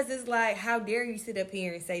 No, because it's like, how dare you sit up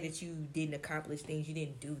here and say that you didn't accomplish things, you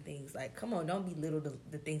didn't do things. Like, come on, don't belittle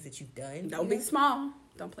the things that you've done. Don't be small.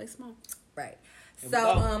 Don't play small. Right.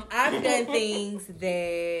 So, I've done things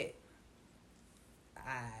that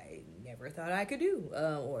I never thought I could do,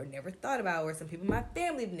 or never thought about, or some people in my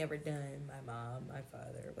family have never done. My mom, my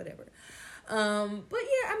father, whatever. But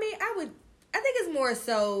yeah, I mean, I think it's more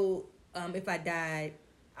so, if I died,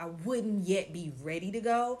 I wouldn't yet be ready to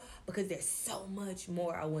go, because there's so much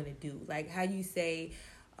more I want to do. Like how you say,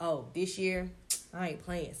 oh, this year I ain't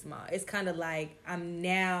playing small. It's kind of like I'm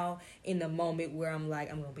now in the moment where I'm like,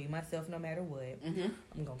 I'm going to be myself no matter what. Mm-hmm.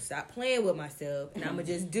 I'm going to stop playing with myself, and I'm going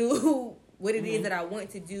to just do what it is that I want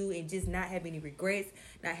to do, and just not have any regrets,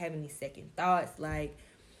 not have any second thoughts. Like,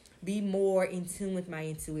 be more in tune with my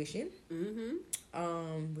intuition,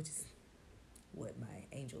 which is what my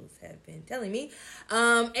angels have been telling me,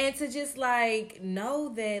 and to just like know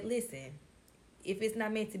that, listen, if it's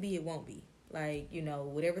not meant to be, it won't be. Like, you know,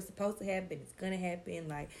 whatever's supposed to happen, it's gonna happen.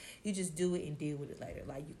 Like, you just do it and deal with it later.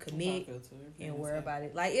 Like, you commit and worry about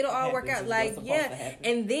it. Like, it'll all work out. Like, yeah.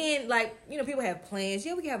 And then, like, you know, people have plans.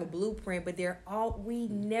 Yeah, we can have a blueprint, but we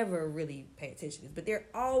never really pay attention to this. But there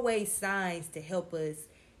are always signs to help us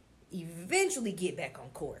eventually get back on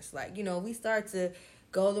course. Like, you know, we start to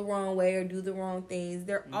go the wrong way or do the wrong things,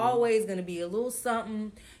 there always going to be a little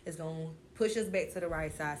something that's going to push us back to the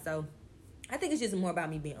right side. So I think it's just more about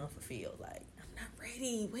me being unfulfilled. Like, I'm not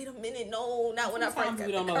ready. Wait a minute. No, not when I first got the courage.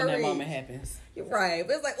 We don't know when that moment happens. You're right.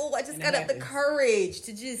 But it's like, oh, I just got up the courage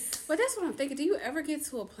to just... But that's what I'm thinking. Do you ever get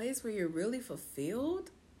to a place where you're really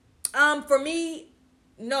fulfilled? For me,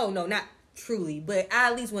 no, not truly. But I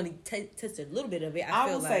at least want to touch a little bit of it. I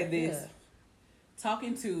feel will say this. Yeah.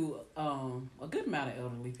 Talking to a good amount of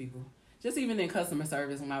elderly people, just even in customer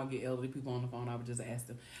service, when I would get elderly people on the phone, I would just ask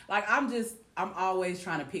them. Like, I'm always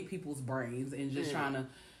trying to pick people's brains and just trying to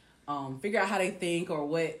figure out how they think, or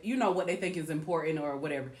what they think is important or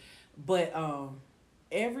whatever. But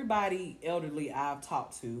everybody elderly I've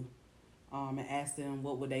talked to and asked them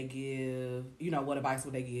what would they give, what advice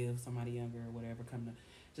would they give somebody younger or whatever, come to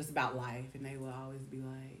just about life, and they will always be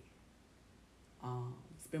like,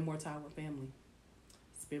 spend more time with family.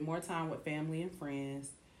 Spend more time with family and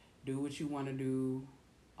friends. Do what you want to do.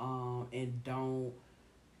 And don't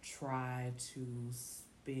try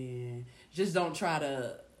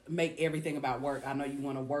to make everything about work. I know you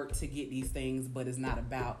want to work to get these things, but it's not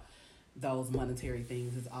about those monetary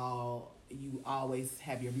things. It's all, you always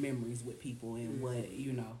have your memories with people and what,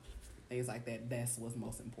 things like that. That's what's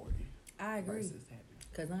most important. I agree.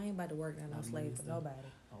 Because I ain't about to work on no slave for nobody.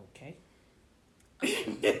 Okay.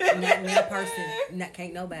 Not me a person.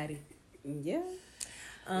 Can't nobody. Yeah.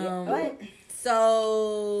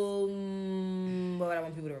 So, what I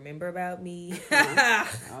want people to remember about me. That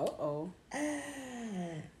I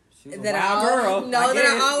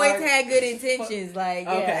always had good intentions. Like,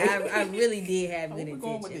 yeah, I really did have good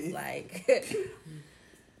intentions. Like,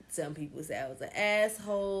 some people say I was an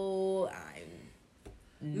asshole. I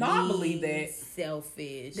believe that.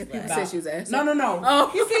 Selfish. The people said she was an asshole. No.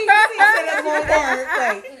 Oh, you see that one word.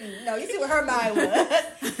 Like, no, you see what her mind was.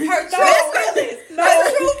 Her true feelings. No. Her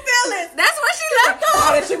true feelings. That's what she left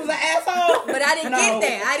off. That she was an asshole. But I didn't get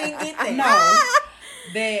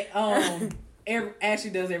that. That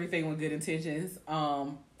Ashley does everything with good intentions.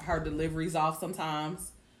 Her delivery's off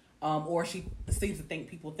sometimes. Or she seems to think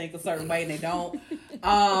people think a certain way and they don't.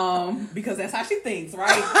 Because that's how she thinks,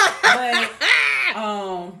 right? But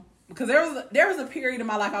because there was a period in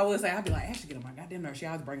my life I would say, I'd be like, Ashley, get on my goddamn nerves. She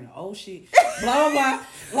always bringing the old shit. Blah, blah,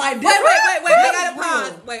 blah. Like, wait. I gotta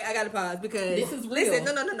pause. Wait, I gotta pause because this is real.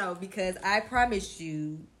 Listen, no. Because I promised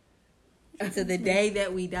you to the day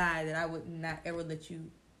that we die that I would not ever let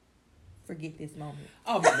you forget this moment.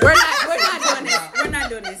 Oh, we're not doing this. We're not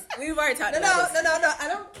doing this. We've already talked about this. No. I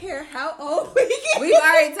don't care how old we get. We've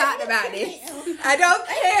already talked about this. I don't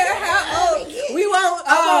care how old. We won't.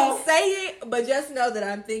 I won't say it, but just know that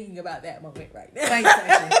I'm thinking about that moment right now. Thanks,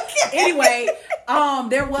 Ashley. Anyway,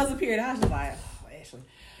 there was a period I was just like, oh, Ashley.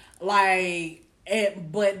 Like,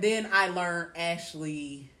 but then I learned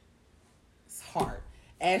Ashley's heart.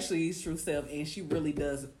 Ashley's true self, and she really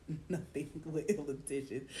does nothing with ill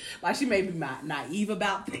intentions. Like, she may be naive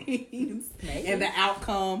about things and the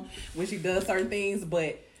outcome when she does certain things,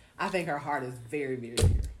 but I think her heart is very, very pure.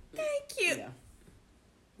 Thank you.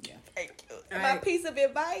 Yeah. Thank you. My piece of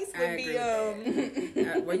advice would be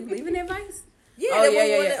were you leaving advice?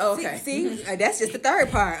 Yeah, okay. See, that's just the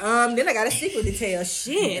third part. Then I got a sequel to tell.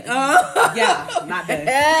 Shit. Yeah, not done.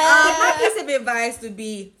 My piece of advice would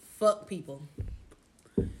be fuck people.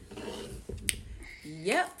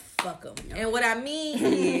 Yep, fuck them. And what I mean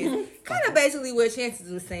is kind of basically what Chances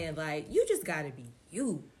was saying. Like, you just gotta be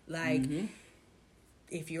you. Like,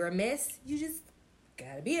 if you're a mess, you just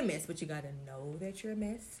gotta be a mess, but you gotta know that you're a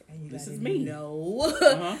mess, and you gotta know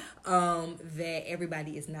that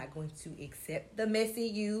everybody is not going to accept the messy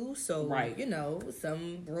you. So, you know,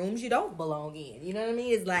 some rooms you don't belong in. You know what I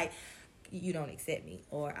mean? It's like, you don't accept me,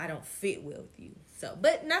 or I don't fit well with you. So,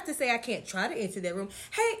 but not to say I can't try to enter that room.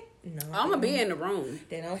 Hey, no, I'm gonna be in the room.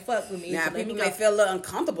 They don't fuck with me. Now, so people may feel a little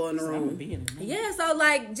uncomfortable in the room. Yeah, so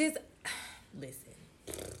like, just listen.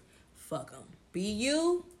 Fuck them. Be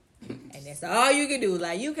you. And that's all you can do.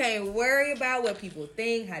 Like, you can't worry about what people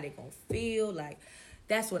think, how they gonna feel. Like,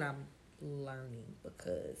 that's what I'm learning,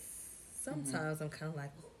 because sometimes I'm kind of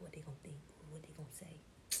like, oh, what they gonna think? What they gonna say?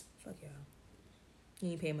 Fuck y'all.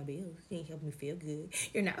 You ain't paying my bills. You ain't helping me feel good.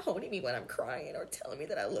 You're not holding me when I'm crying or telling me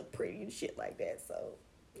that I look pretty and shit like that. So,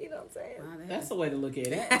 you know what I'm saying? Wow, that's the way to look at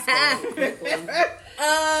it. That's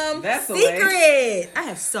the secret. Way. I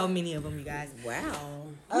have so many of them, you guys. Wow.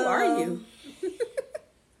 Who are you?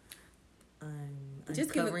 I'm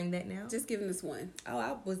just covering that now. Just giving this one. Oh,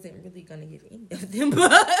 I wasn't really gonna give any of them,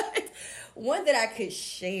 but one that I could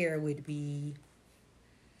share would be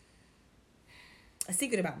a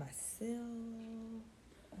secret about myself.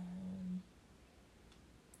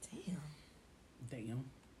 Damn.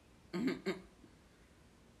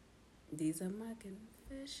 These are my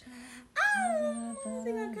confessions. I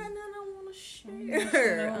think I got nothing I want to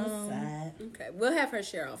share. Okay, we'll have her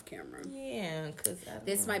share off camera. Yeah, because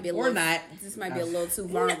this might be a little, This might be a little too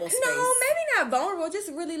vulnerable space. No, maybe not vulnerable. Just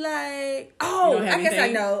really like. Oh, I guess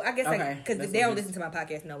I know. I guess because they don't listen to my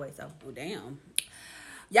podcast. No way. So. Oh damn.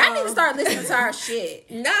 Y'all need to start listening to our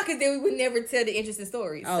shit. Nah, because then we would never tell the interesting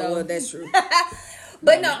stories. Oh, so. Well, that's true.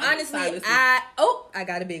 But no, honestly, I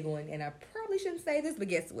got a big one, and I probably shouldn't say this, but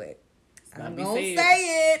guess what? I'm gonna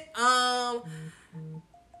say it.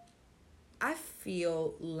 I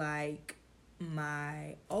feel like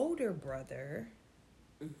my older brother.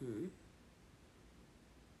 I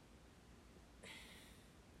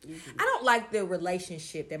don't like the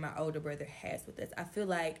relationship that my older brother has with us. I feel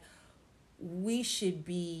like we should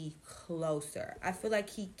be closer. I feel like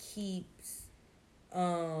he keeps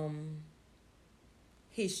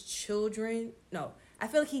his children. No, I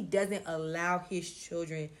feel like he doesn't allow his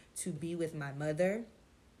children to be with my mother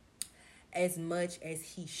as much as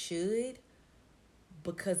he should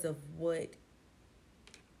because of what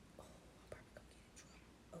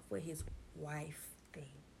his wife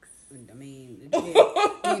thinks. I mean, do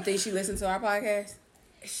you think she listens to our podcast?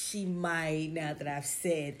 She might, now that I've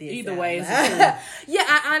said this. Either way, it's yeah,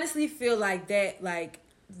 I honestly feel like that, like,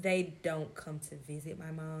 they don't come to visit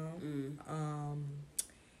my mom.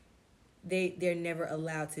 They're never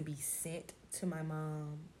allowed to be sent to my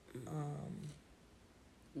mom.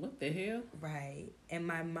 What the hell? Right. And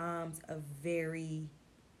my mom's a very,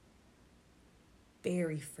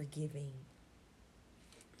 very forgiving,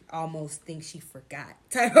 almost think she forgot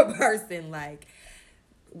type of person. Like,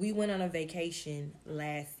 we went on a vacation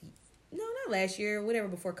not last year, whatever,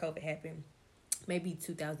 before COVID happened, maybe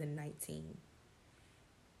 2019,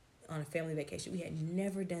 on a family vacation. We had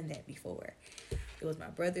never done that before. It was my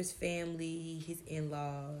brother's family, his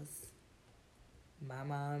in-laws, my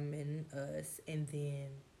mom and us, and then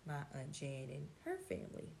my Aunt Jan and her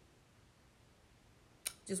family.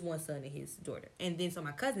 Just one son and his daughter. And then, so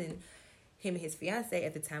my cousin, him and his fiance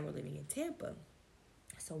at the time were living in Tampa.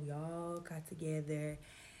 So we all got together.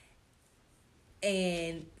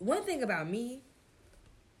 And one thing about me,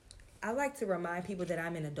 I like to remind people that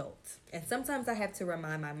I'm an adult. And sometimes I have to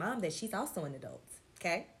remind my mom that she's also an adult.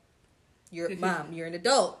 Okay? Mom, you're an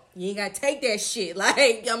adult. You ain't got to take that shit.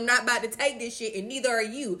 Like, I'm not about to take this shit, and neither are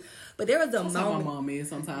you. But there was a moment. That's how my mom is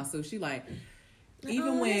sometimes, too. She like,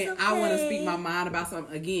 even when I want to speak my mind about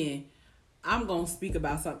something, again, I'm going to speak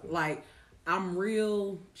about something. Like, I'm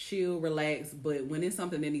real chill, relaxed, but when it's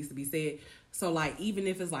something that needs to be said, so like, even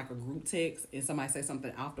if it's like a group text and somebody say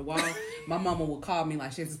something off the wall, my mama will call me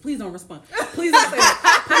like, please don't respond. Please don't say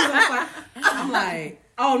that. Please don't respond. I'm like,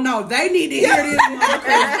 Oh no, they need to hear this one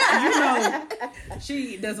because you know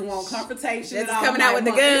she doesn't want confrontation. That's at all. coming out with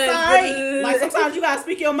the guns. It's all right. Like sometimes you gotta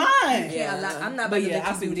speak your mind. Yeah, I'm not about to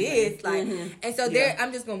let you do this. Like, and so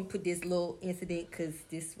I'm just gonna put this little incident because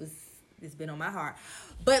this been on my heart.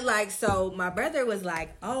 But like, so my brother was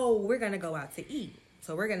like, "Oh, we're gonna go out to eat,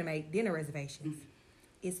 so we're gonna make dinner reservations."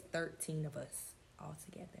 It's 13 of us all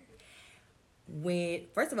together. When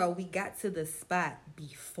first of all, we got to the spot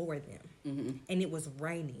before them, and it was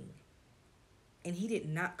raining, and he did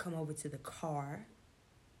not come over to the car.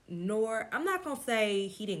 Nor, I'm not gonna say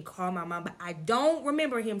he didn't call my mom, but I don't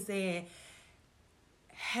remember him saying,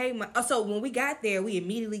 "Hey, so when we got there, we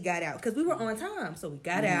immediately got out because we were on time. So we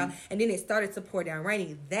got out, and then it started to pour down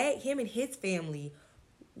raining. Him and his family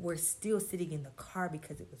were still sitting in the car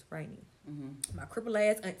because it was raining. My crippled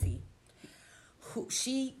ass auntie, who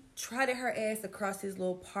she trotted her ass across this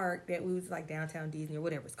little park that we was like downtown Disney or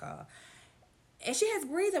whatever it's called. And she has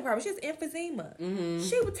breathing problems. She has emphysema.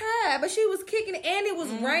 She was tired, but she was kicking it, and it was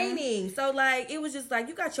raining. So, like, it was just like,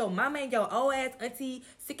 you got your mama and your old-ass auntie,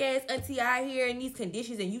 sick-ass auntie out here in these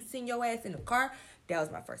conditions, and you send your ass in the car. That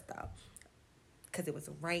was my first thought. Because it was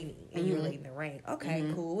raining, and you were late in the rain.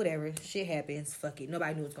 Okay, cool, whatever. Shit happens. Fuck it.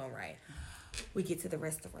 Nobody knew it was going to rain. We get to the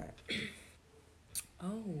restaurant.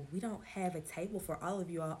 Oh, we don't have a table for all of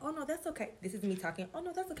you all. Oh, no, that's okay. This is me talking. Oh,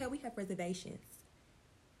 no, that's okay. We have reservations.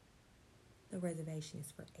 The reservation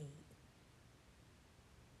is for 8.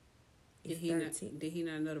 Did he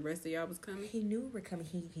not know the rest of y'all was coming? He knew we were coming.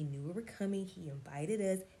 He knew we were coming. He invited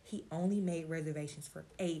us. He only made reservations for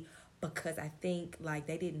 8 because I think like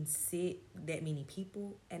they didn't sit that many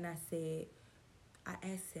people. And I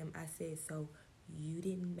asked him, so you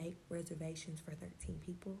didn't make reservations for 13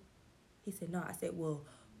 people? He said, no. I said, well,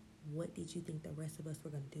 what did you think the rest of us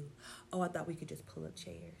were going to do? Oh, I thought we could just pull up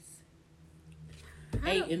chairs.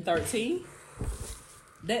 8 and 13.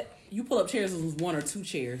 That you pull up chairs was 1 or 2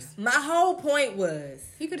 chairs. My whole point was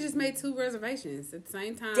he could have just made 2 reservations at the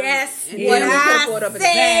same time. That's what I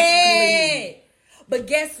said. But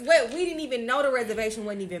guess what? We didn't even know the reservation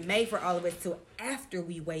wasn't even made for all of us till after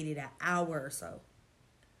we waited an hour or so.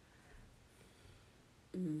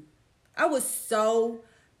 I was so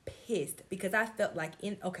pissed because I felt like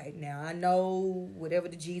now I know whatever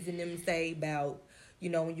the G's in them say about, you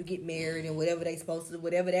know, when you get married and whatever they supposed to,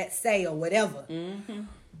 whatever that say or whatever.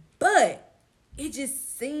 But it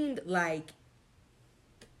just seemed like,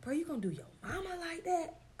 bro, you gonna do your mama like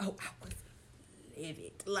that? Oh, I was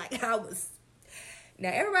livid. Like I was. Now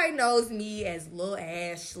everybody knows me as Lil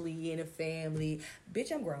Ashley in the family.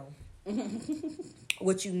 Bitch, I'm grown.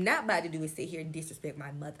 What you not about to do is sit here and disrespect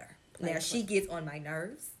my mother. Now she gets on my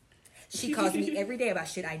nerves. She calls me every day about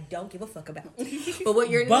shit I don't give a fuck about. But what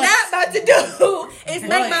you're not about to do is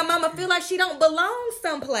make my mama feel like she don't belong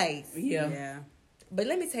someplace. Yeah. But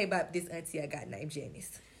let me tell you about this auntie I got named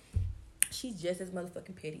Janice. She's just as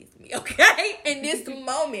motherfucking petty as me, okay? In this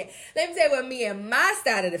moment. Let me tell you what me and my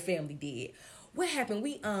side of the family did. What happened?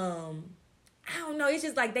 We, I don't know. It's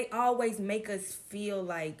just like they always make us feel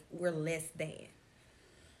like we're less than.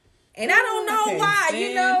 And I don't know why,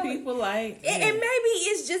 you know. People like and maybe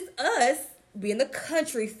it's just us being the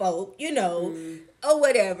country folk, you know, or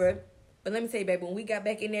whatever. But let me tell you, baby, when we got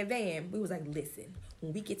back in that van, we was like, listen,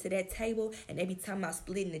 when we get to that table and they be talking about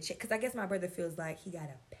splitting the check, because I guess my brother feels like he got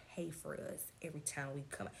to pay for us every time we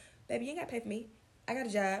come. Baby, you ain't got to pay for me. I got a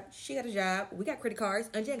job. She got a job. We got credit cards.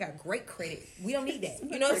 Jen got great credit. We don't need that.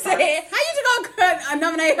 You know what I'm saying? How you just gonna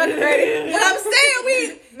nominate her credit? What I'm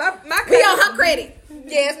saying, my cousin, we on her credit.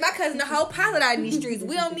 Yes, my cousin, the whole pilot out in these streets.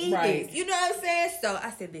 We don't need this. You know what I'm saying? So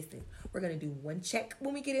I said, listen, we're going to do 1 check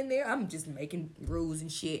when we get in there. I'm just making rules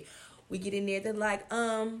and shit. We get in there. They're like,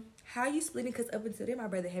 how are you splitting? Because up until then, my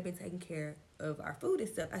brother had been taking care of our food and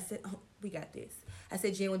stuff. I said, oh, we got this. I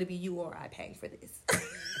said, Jen, would it be you or I paying for this?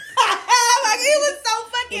 Like, it was so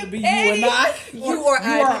fucking petty. You and I? You or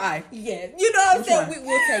I. Yeah. You know what I'm saying? We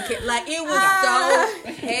will take it. Like, it was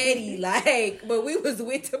so petty. Like, but we was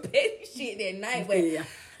with the petty shit that night.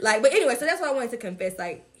 But, but anyway, so that's what I wanted to confess.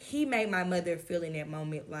 Like, he made my mother feel in that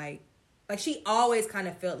moment like she always kind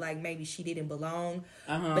of felt like maybe she didn't belong.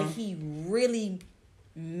 But he really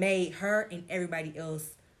made her and everybody else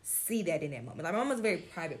see that in that moment. Like, my mama's a very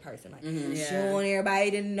private person. Like, she don't want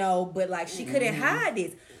everybody to know, but like, she couldn't hide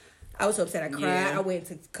this. I was so upset. I cried. I went and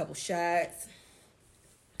took a couple shots.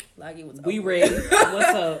 Like, it was we ready. What's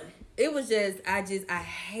up? It was just, I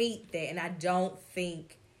hate that. And I don't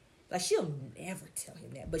think, like, she'll never tell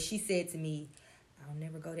him that. But she said to me, I'll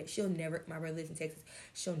never go there. She'll never, my brother lives in Texas.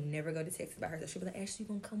 She'll never go to Texas by herself. She'll be like, Ashley, you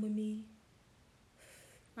gonna come with me?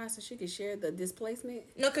 So she can share the displacement?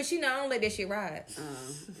 No, because she don't let that shit ride.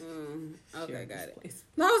 Okay, got it.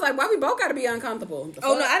 No, I was like, why we both got to be uncomfortable?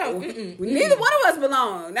 No, I don't. Neither one of us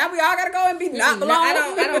belong. Now we all got to go and be not belong. I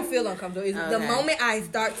don't feel uncomfortable. Okay. The moment I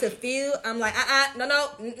start to feel, I'm like, no,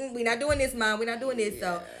 we're not doing this, Mom. We're not doing this.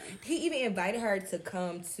 Yeah. So he even invited her to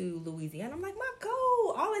come to Louisiana. I'm like, Mom,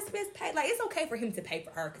 go. All expense paid. Like, it's okay for him to pay for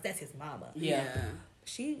her because that's his mama. Yeah.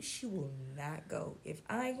 She will not go. If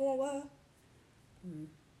I ain't going with her,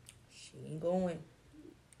 she ain't going.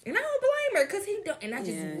 And I don't blame her because he don't. And I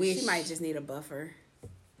just wish she might just need a buffer.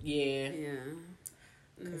 Yeah.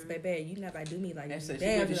 Because baby, you never do me like that.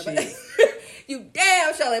 You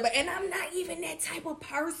damn sure. But and I'm not even that type of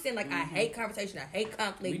person. Like I hate conversation. I hate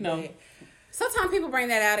conflict. We know. Sometimes people bring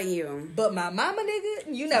that out of you. But my mama,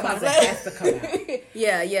 nigga, you never has to come out.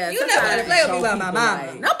 Yeah. You never have to play with me about my mama.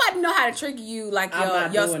 Like, nobody know how to trick you like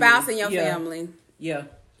your spouse and your family. Yeah.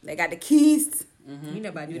 They got the keys. Mm-hmm. You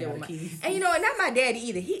nobody do that with my keys. And you know, not my daddy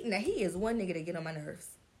either. He is one nigga that get on my nerves.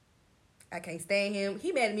 I can't stand him.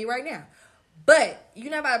 He mad at me right now. But you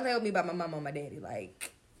never play with me about my mama or my daddy.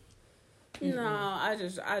 Like, no,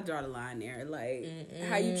 I draw the line there. Like,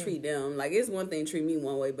 how you treat them. Like, it's one thing treat me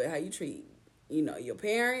one way, but how you treat, your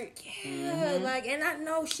parent. Yeah, like, and I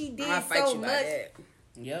know she did so much.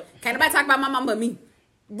 Yep. Can't nobody talk about my mama but me.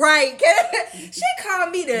 Right. She called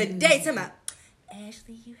me the day talking about,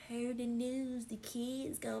 Ashley, you heard the news. The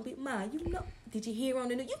kid's gonna be mine. You know, did you hear on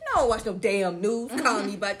the news? You know, I watch no damn news. Calling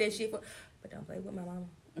me about that shit. But don't play with my mama.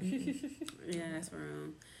 Yeah, that's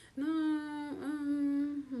wrong. No.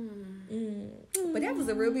 But that was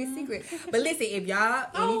a real big secret. But listen, if y'all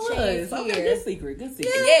any chance here, good secret.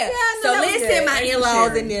 Yeah. So listen, my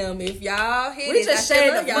in-laws and them, if y'all hear we just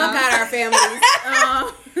shade the fuck out our families.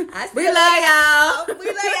 We love y'all.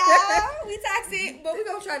 We toxic, but we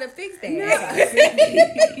gonna try to fix that.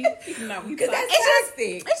 No, because that's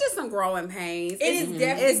toxic. It's just some growing pains. It is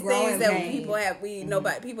definitely growing things pains.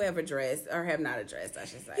 that people have addressed or have not addressed, I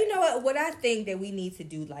should say. You know what? What I think that we need to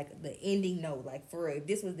do, like the ending note, like for real, if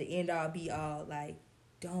this was the end all be all, like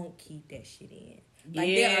don't keep that shit in. Like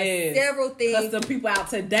there are several things. Cuss them people out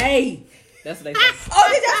today. That's what they say. Oh,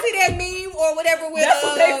 did y'all see that meme or whatever with that's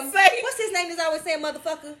what they say. What's his name? Is always saying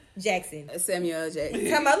motherfucker Jackson. Samuel Jackson.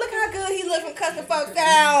 Talking about, look how good he look from cussing folks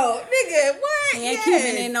out, nigga. What? He ain't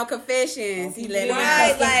keeping in no confessions. He let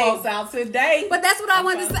cussing folks out today. But that's what I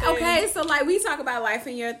wanted to say. Okay, so like we talk about life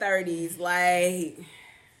in your 30s. Like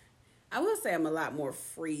I will say I'm a lot more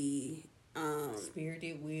free.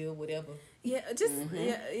 Spirited, will, whatever. Yeah, just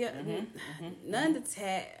none to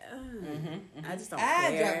tag. I just don't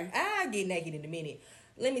care. I get naked in a minute.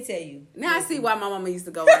 Let me tell you. Now I see why my mama used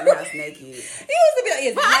to go out the house naked. He used to be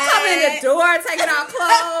like, I come in the door taking off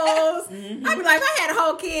clothes. I'd be like, if I had a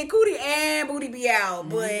whole kid, cootie and booty be out,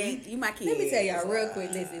 but you my kid. Let me tell y'all real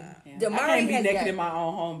quick. Listen, I can't be naked in my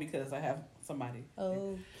own home because I have somebody.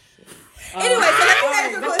 Oh. Anyway, so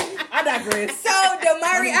I digress. So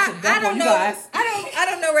Damari, I don't know. I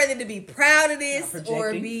don't know whether to be proud of this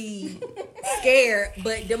or be scared.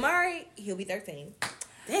 But Damari, he'll be 13.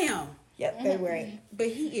 Damn. Yep, February. But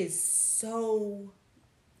he is so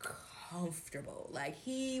comfortable. Like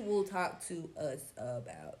he will talk to us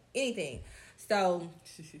about anything. So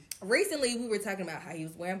recently we were talking about how he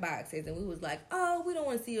was wearing boxers and we was like, oh, we don't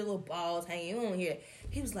want to see your little balls hanging. We don't hear it.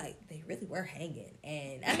 He was like, they really were hanging.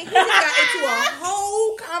 And I mean, he just got into a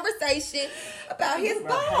whole conversation about his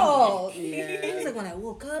balls. Yeah. He was like, when I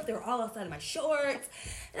woke up, they were all outside of my shorts.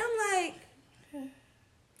 And I'm like,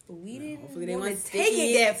 we didn't want to take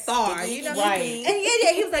it that far. You know? Right. And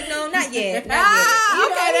yeah, he was like, no, not yet. Not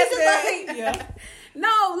yet. Okay, that's good. Like, yeah.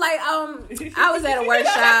 No, like, I was at a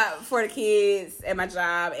workshop for the kids at my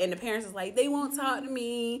job, and the parents was like, they won't talk to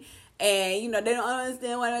me, and, they don't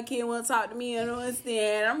understand why my kid won't talk to me, I don't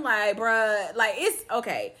understand. I'm like, bruh, like, it's,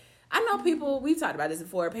 okay. I know people, we've talked about this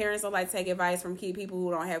before, parents don't like to take advice from people who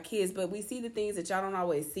don't have kids, but we see the things that y'all don't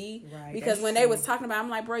always see. Right, because when they was talking about, I'm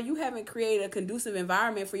like, bro, you haven't created a conducive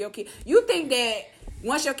environment for your kid. You think that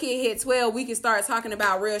once your kid hit 12, we can start talking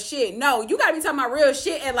about real shit. No, you gotta be talking about real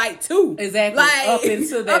shit at like 2. Exactly. Like, up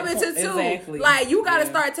into 2. Exactly. Like, you gotta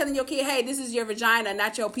start telling your kid, hey, this is your vagina,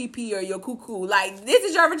 not your pee-pee or your cuckoo. Like, this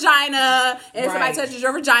is your vagina. And somebody touches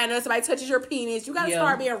your vagina, somebody touches your penis. You gotta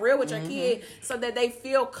start being real with your kid so that they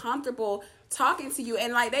feel comfortable talking to you.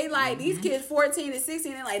 And like, they like, these kids 14 and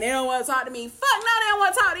 16, and like, they don't want to talk to me. Fuck no, they don't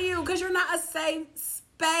want to talk to you because you're not a safe space.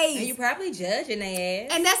 space. And you probably judging their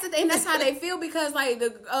ass. And that's the thing. That's how they feel because like the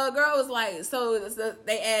girl was like, so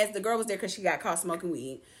they asked, the girl was there because she got caught smoking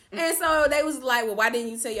weed. And so they was like, well, why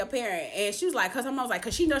didn't you tell your parent? And she was like, because her mom was like,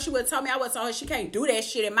 because she knows she would have told me. I would have told her she can't do that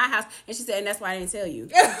shit in my house. And she said, and that's why I didn't tell you.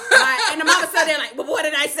 And the mama said, they're like, but what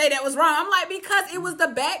did I say that was wrong? I'm like, because it was the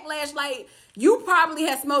backlash. Like, you probably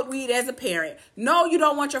had smoked weed as a parent. No, you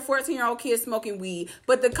don't want your 14-year-old kid smoking weed.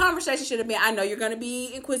 But the conversation should have been, I know you're going to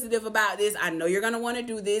be inquisitive about this. I know you're going to want to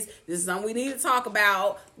do this. This is something we need to talk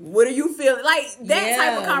about. What are you feeling? Like, that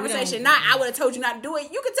type of conversation. Not, I would have told you not to do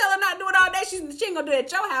it. You can tell her not to do it all day. She ain't going to do it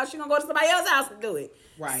at your house. She's going to go to somebody else's house and do it.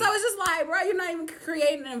 Right. So it's just like, bro, you're not even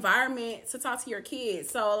creating an environment to talk to your kids.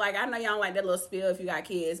 So, like, I know y'all don't like that little spiel if you got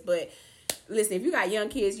kids, but listen, if you got young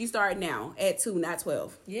kids, you start now at 2, not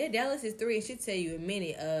 12. Yeah, Dallas is 3. She'll tell you in a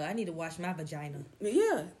minute, I need to wash my vagina.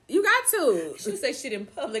 Yeah, you got to. She'll say shit in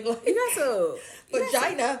public like, you got to.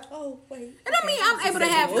 vagina. Oh, wait. And I mean, I'm able to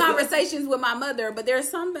have conversations with my mother, but there's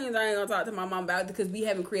some things I ain't gonna talk to my mom about because we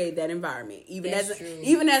haven't created that environment. Even as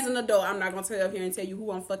an adult, I'm not gonna sit up here and tell you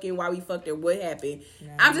who I'm fucking, why we fucked or what happened.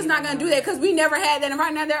 Nah, I'm just not gonna do that because we never had that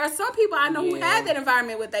environment. Now, there are some people I know who had that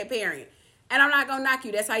environment with their parent. And I'm not gonna knock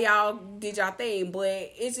you. That's how y'all did y'all thing.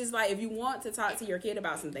 But it's just like, if you want to talk to your kid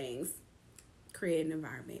about some things, create an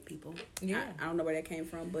environment, people. Yeah. I don't know where that came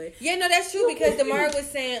from, but yeah, no, that's true because Damar was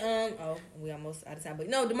saying, we almost out of time, but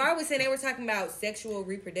no, Damar was saying they were talking about sexual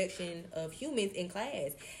reproduction of humans in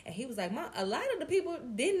class, and he was like, a lot of the people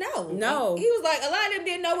didn't know. No, he was like, a lot of them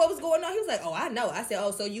didn't know what was going on. He was like, oh, I know. I said, oh,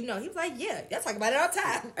 so you know? He was like, yeah, y'all talk about it all the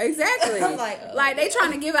time. Exactly. I'm like, like they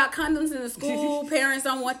trying to give out condoms in the school. Parents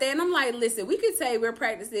don't want that, and I'm like, listen, we could say we're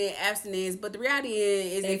practicing abstinence, but the reality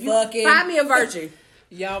is if you find me a virgin.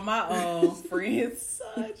 Y'all, my friend's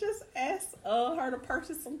son just asked her to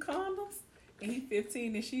purchase some condoms, and he's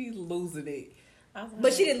 15 and she's losing it. I was like,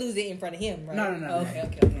 but she didn't lose it in front of him, right? No. No.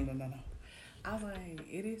 I was like,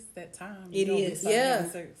 it is that time. It is.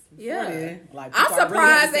 Yeah. Like, I'm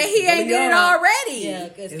surprised that he ain't did it already. Yeah,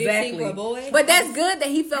 because 15 for a boy. But that's good that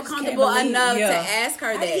he felt comfortable enough to ask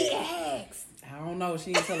her that. He asked. I don't know.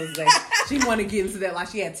 She didn't tell us that. She wanted to get into that. Like,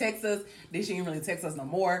 she had text us. Then she didn't really text us no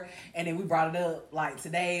more. And then we brought it up, like,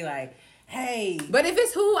 today, like, hey. But if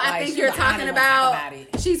it's who I think you're talking about,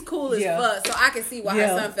 she's cool as fuck. So I can see why her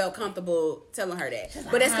son felt comfortable telling her that.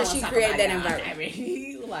 But that's because she created that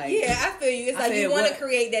environment. Like, yeah, I feel you. It's like you want to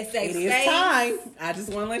create that safe space. It is time. I just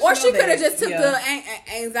want to let you know. Or she could have just took the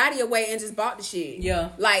anxiety away and just bought the shit. Yeah.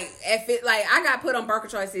 Like, I got put on birth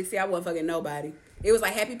control at 60. I wasn't fucking nobody. It was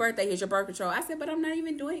like, happy birthday, here's your birth control. I said, but I'm not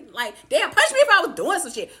even doing, like, damn, punch me if I was doing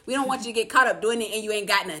some shit. We don't want you to get caught up doing it and you ain't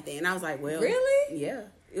got nothing. And I was like, well. Really? Yeah.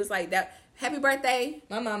 It was like that. Happy birthday.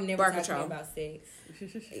 My mom never talked to me about sex.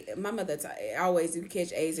 My mother always do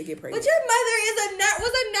catch AIDS or get pregnant. But your mother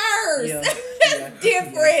was a nurse. Yeah. That's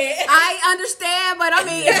different. I understand, but I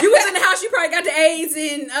mean, if you was in the house, you probably got the AIDS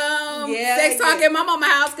and sex talk at my mama's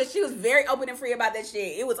house because she was very open and free about that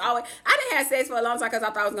shit. It was always, I didn't have sex for a long time because I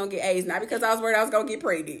thought I was gonna get AIDS, not because I was worried I was gonna get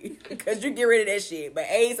pregnant. Because you get rid of that shit, but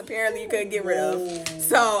AIDS apparently you couldn't get rid of.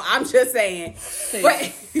 So I'm just saying, but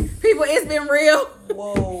people, it's been real.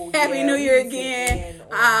 Whoa! Happy New Year again.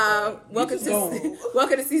 Welcome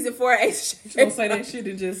to season 4 of Ace. Don't say that shit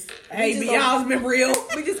and just, hey, y'all's been real.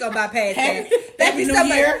 We just gonna bypass that. Happy New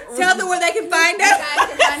Year. Tell them where they can find us. You guys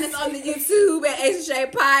can find us on the YouTube at Ace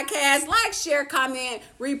Shade Podcast. Like, share, comment,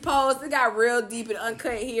 repost. It got real deep and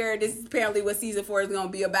uncut here. This is apparently what season 4 is gonna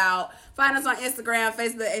be about. Find us on Instagram,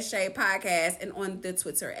 Facebook, Ace Shade Podcast, and on the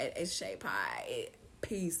Twitter at Ace Shade Pod.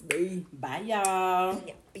 Peace, baby. Bye, y'all.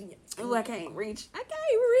 Oh, I can't reach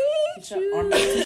you.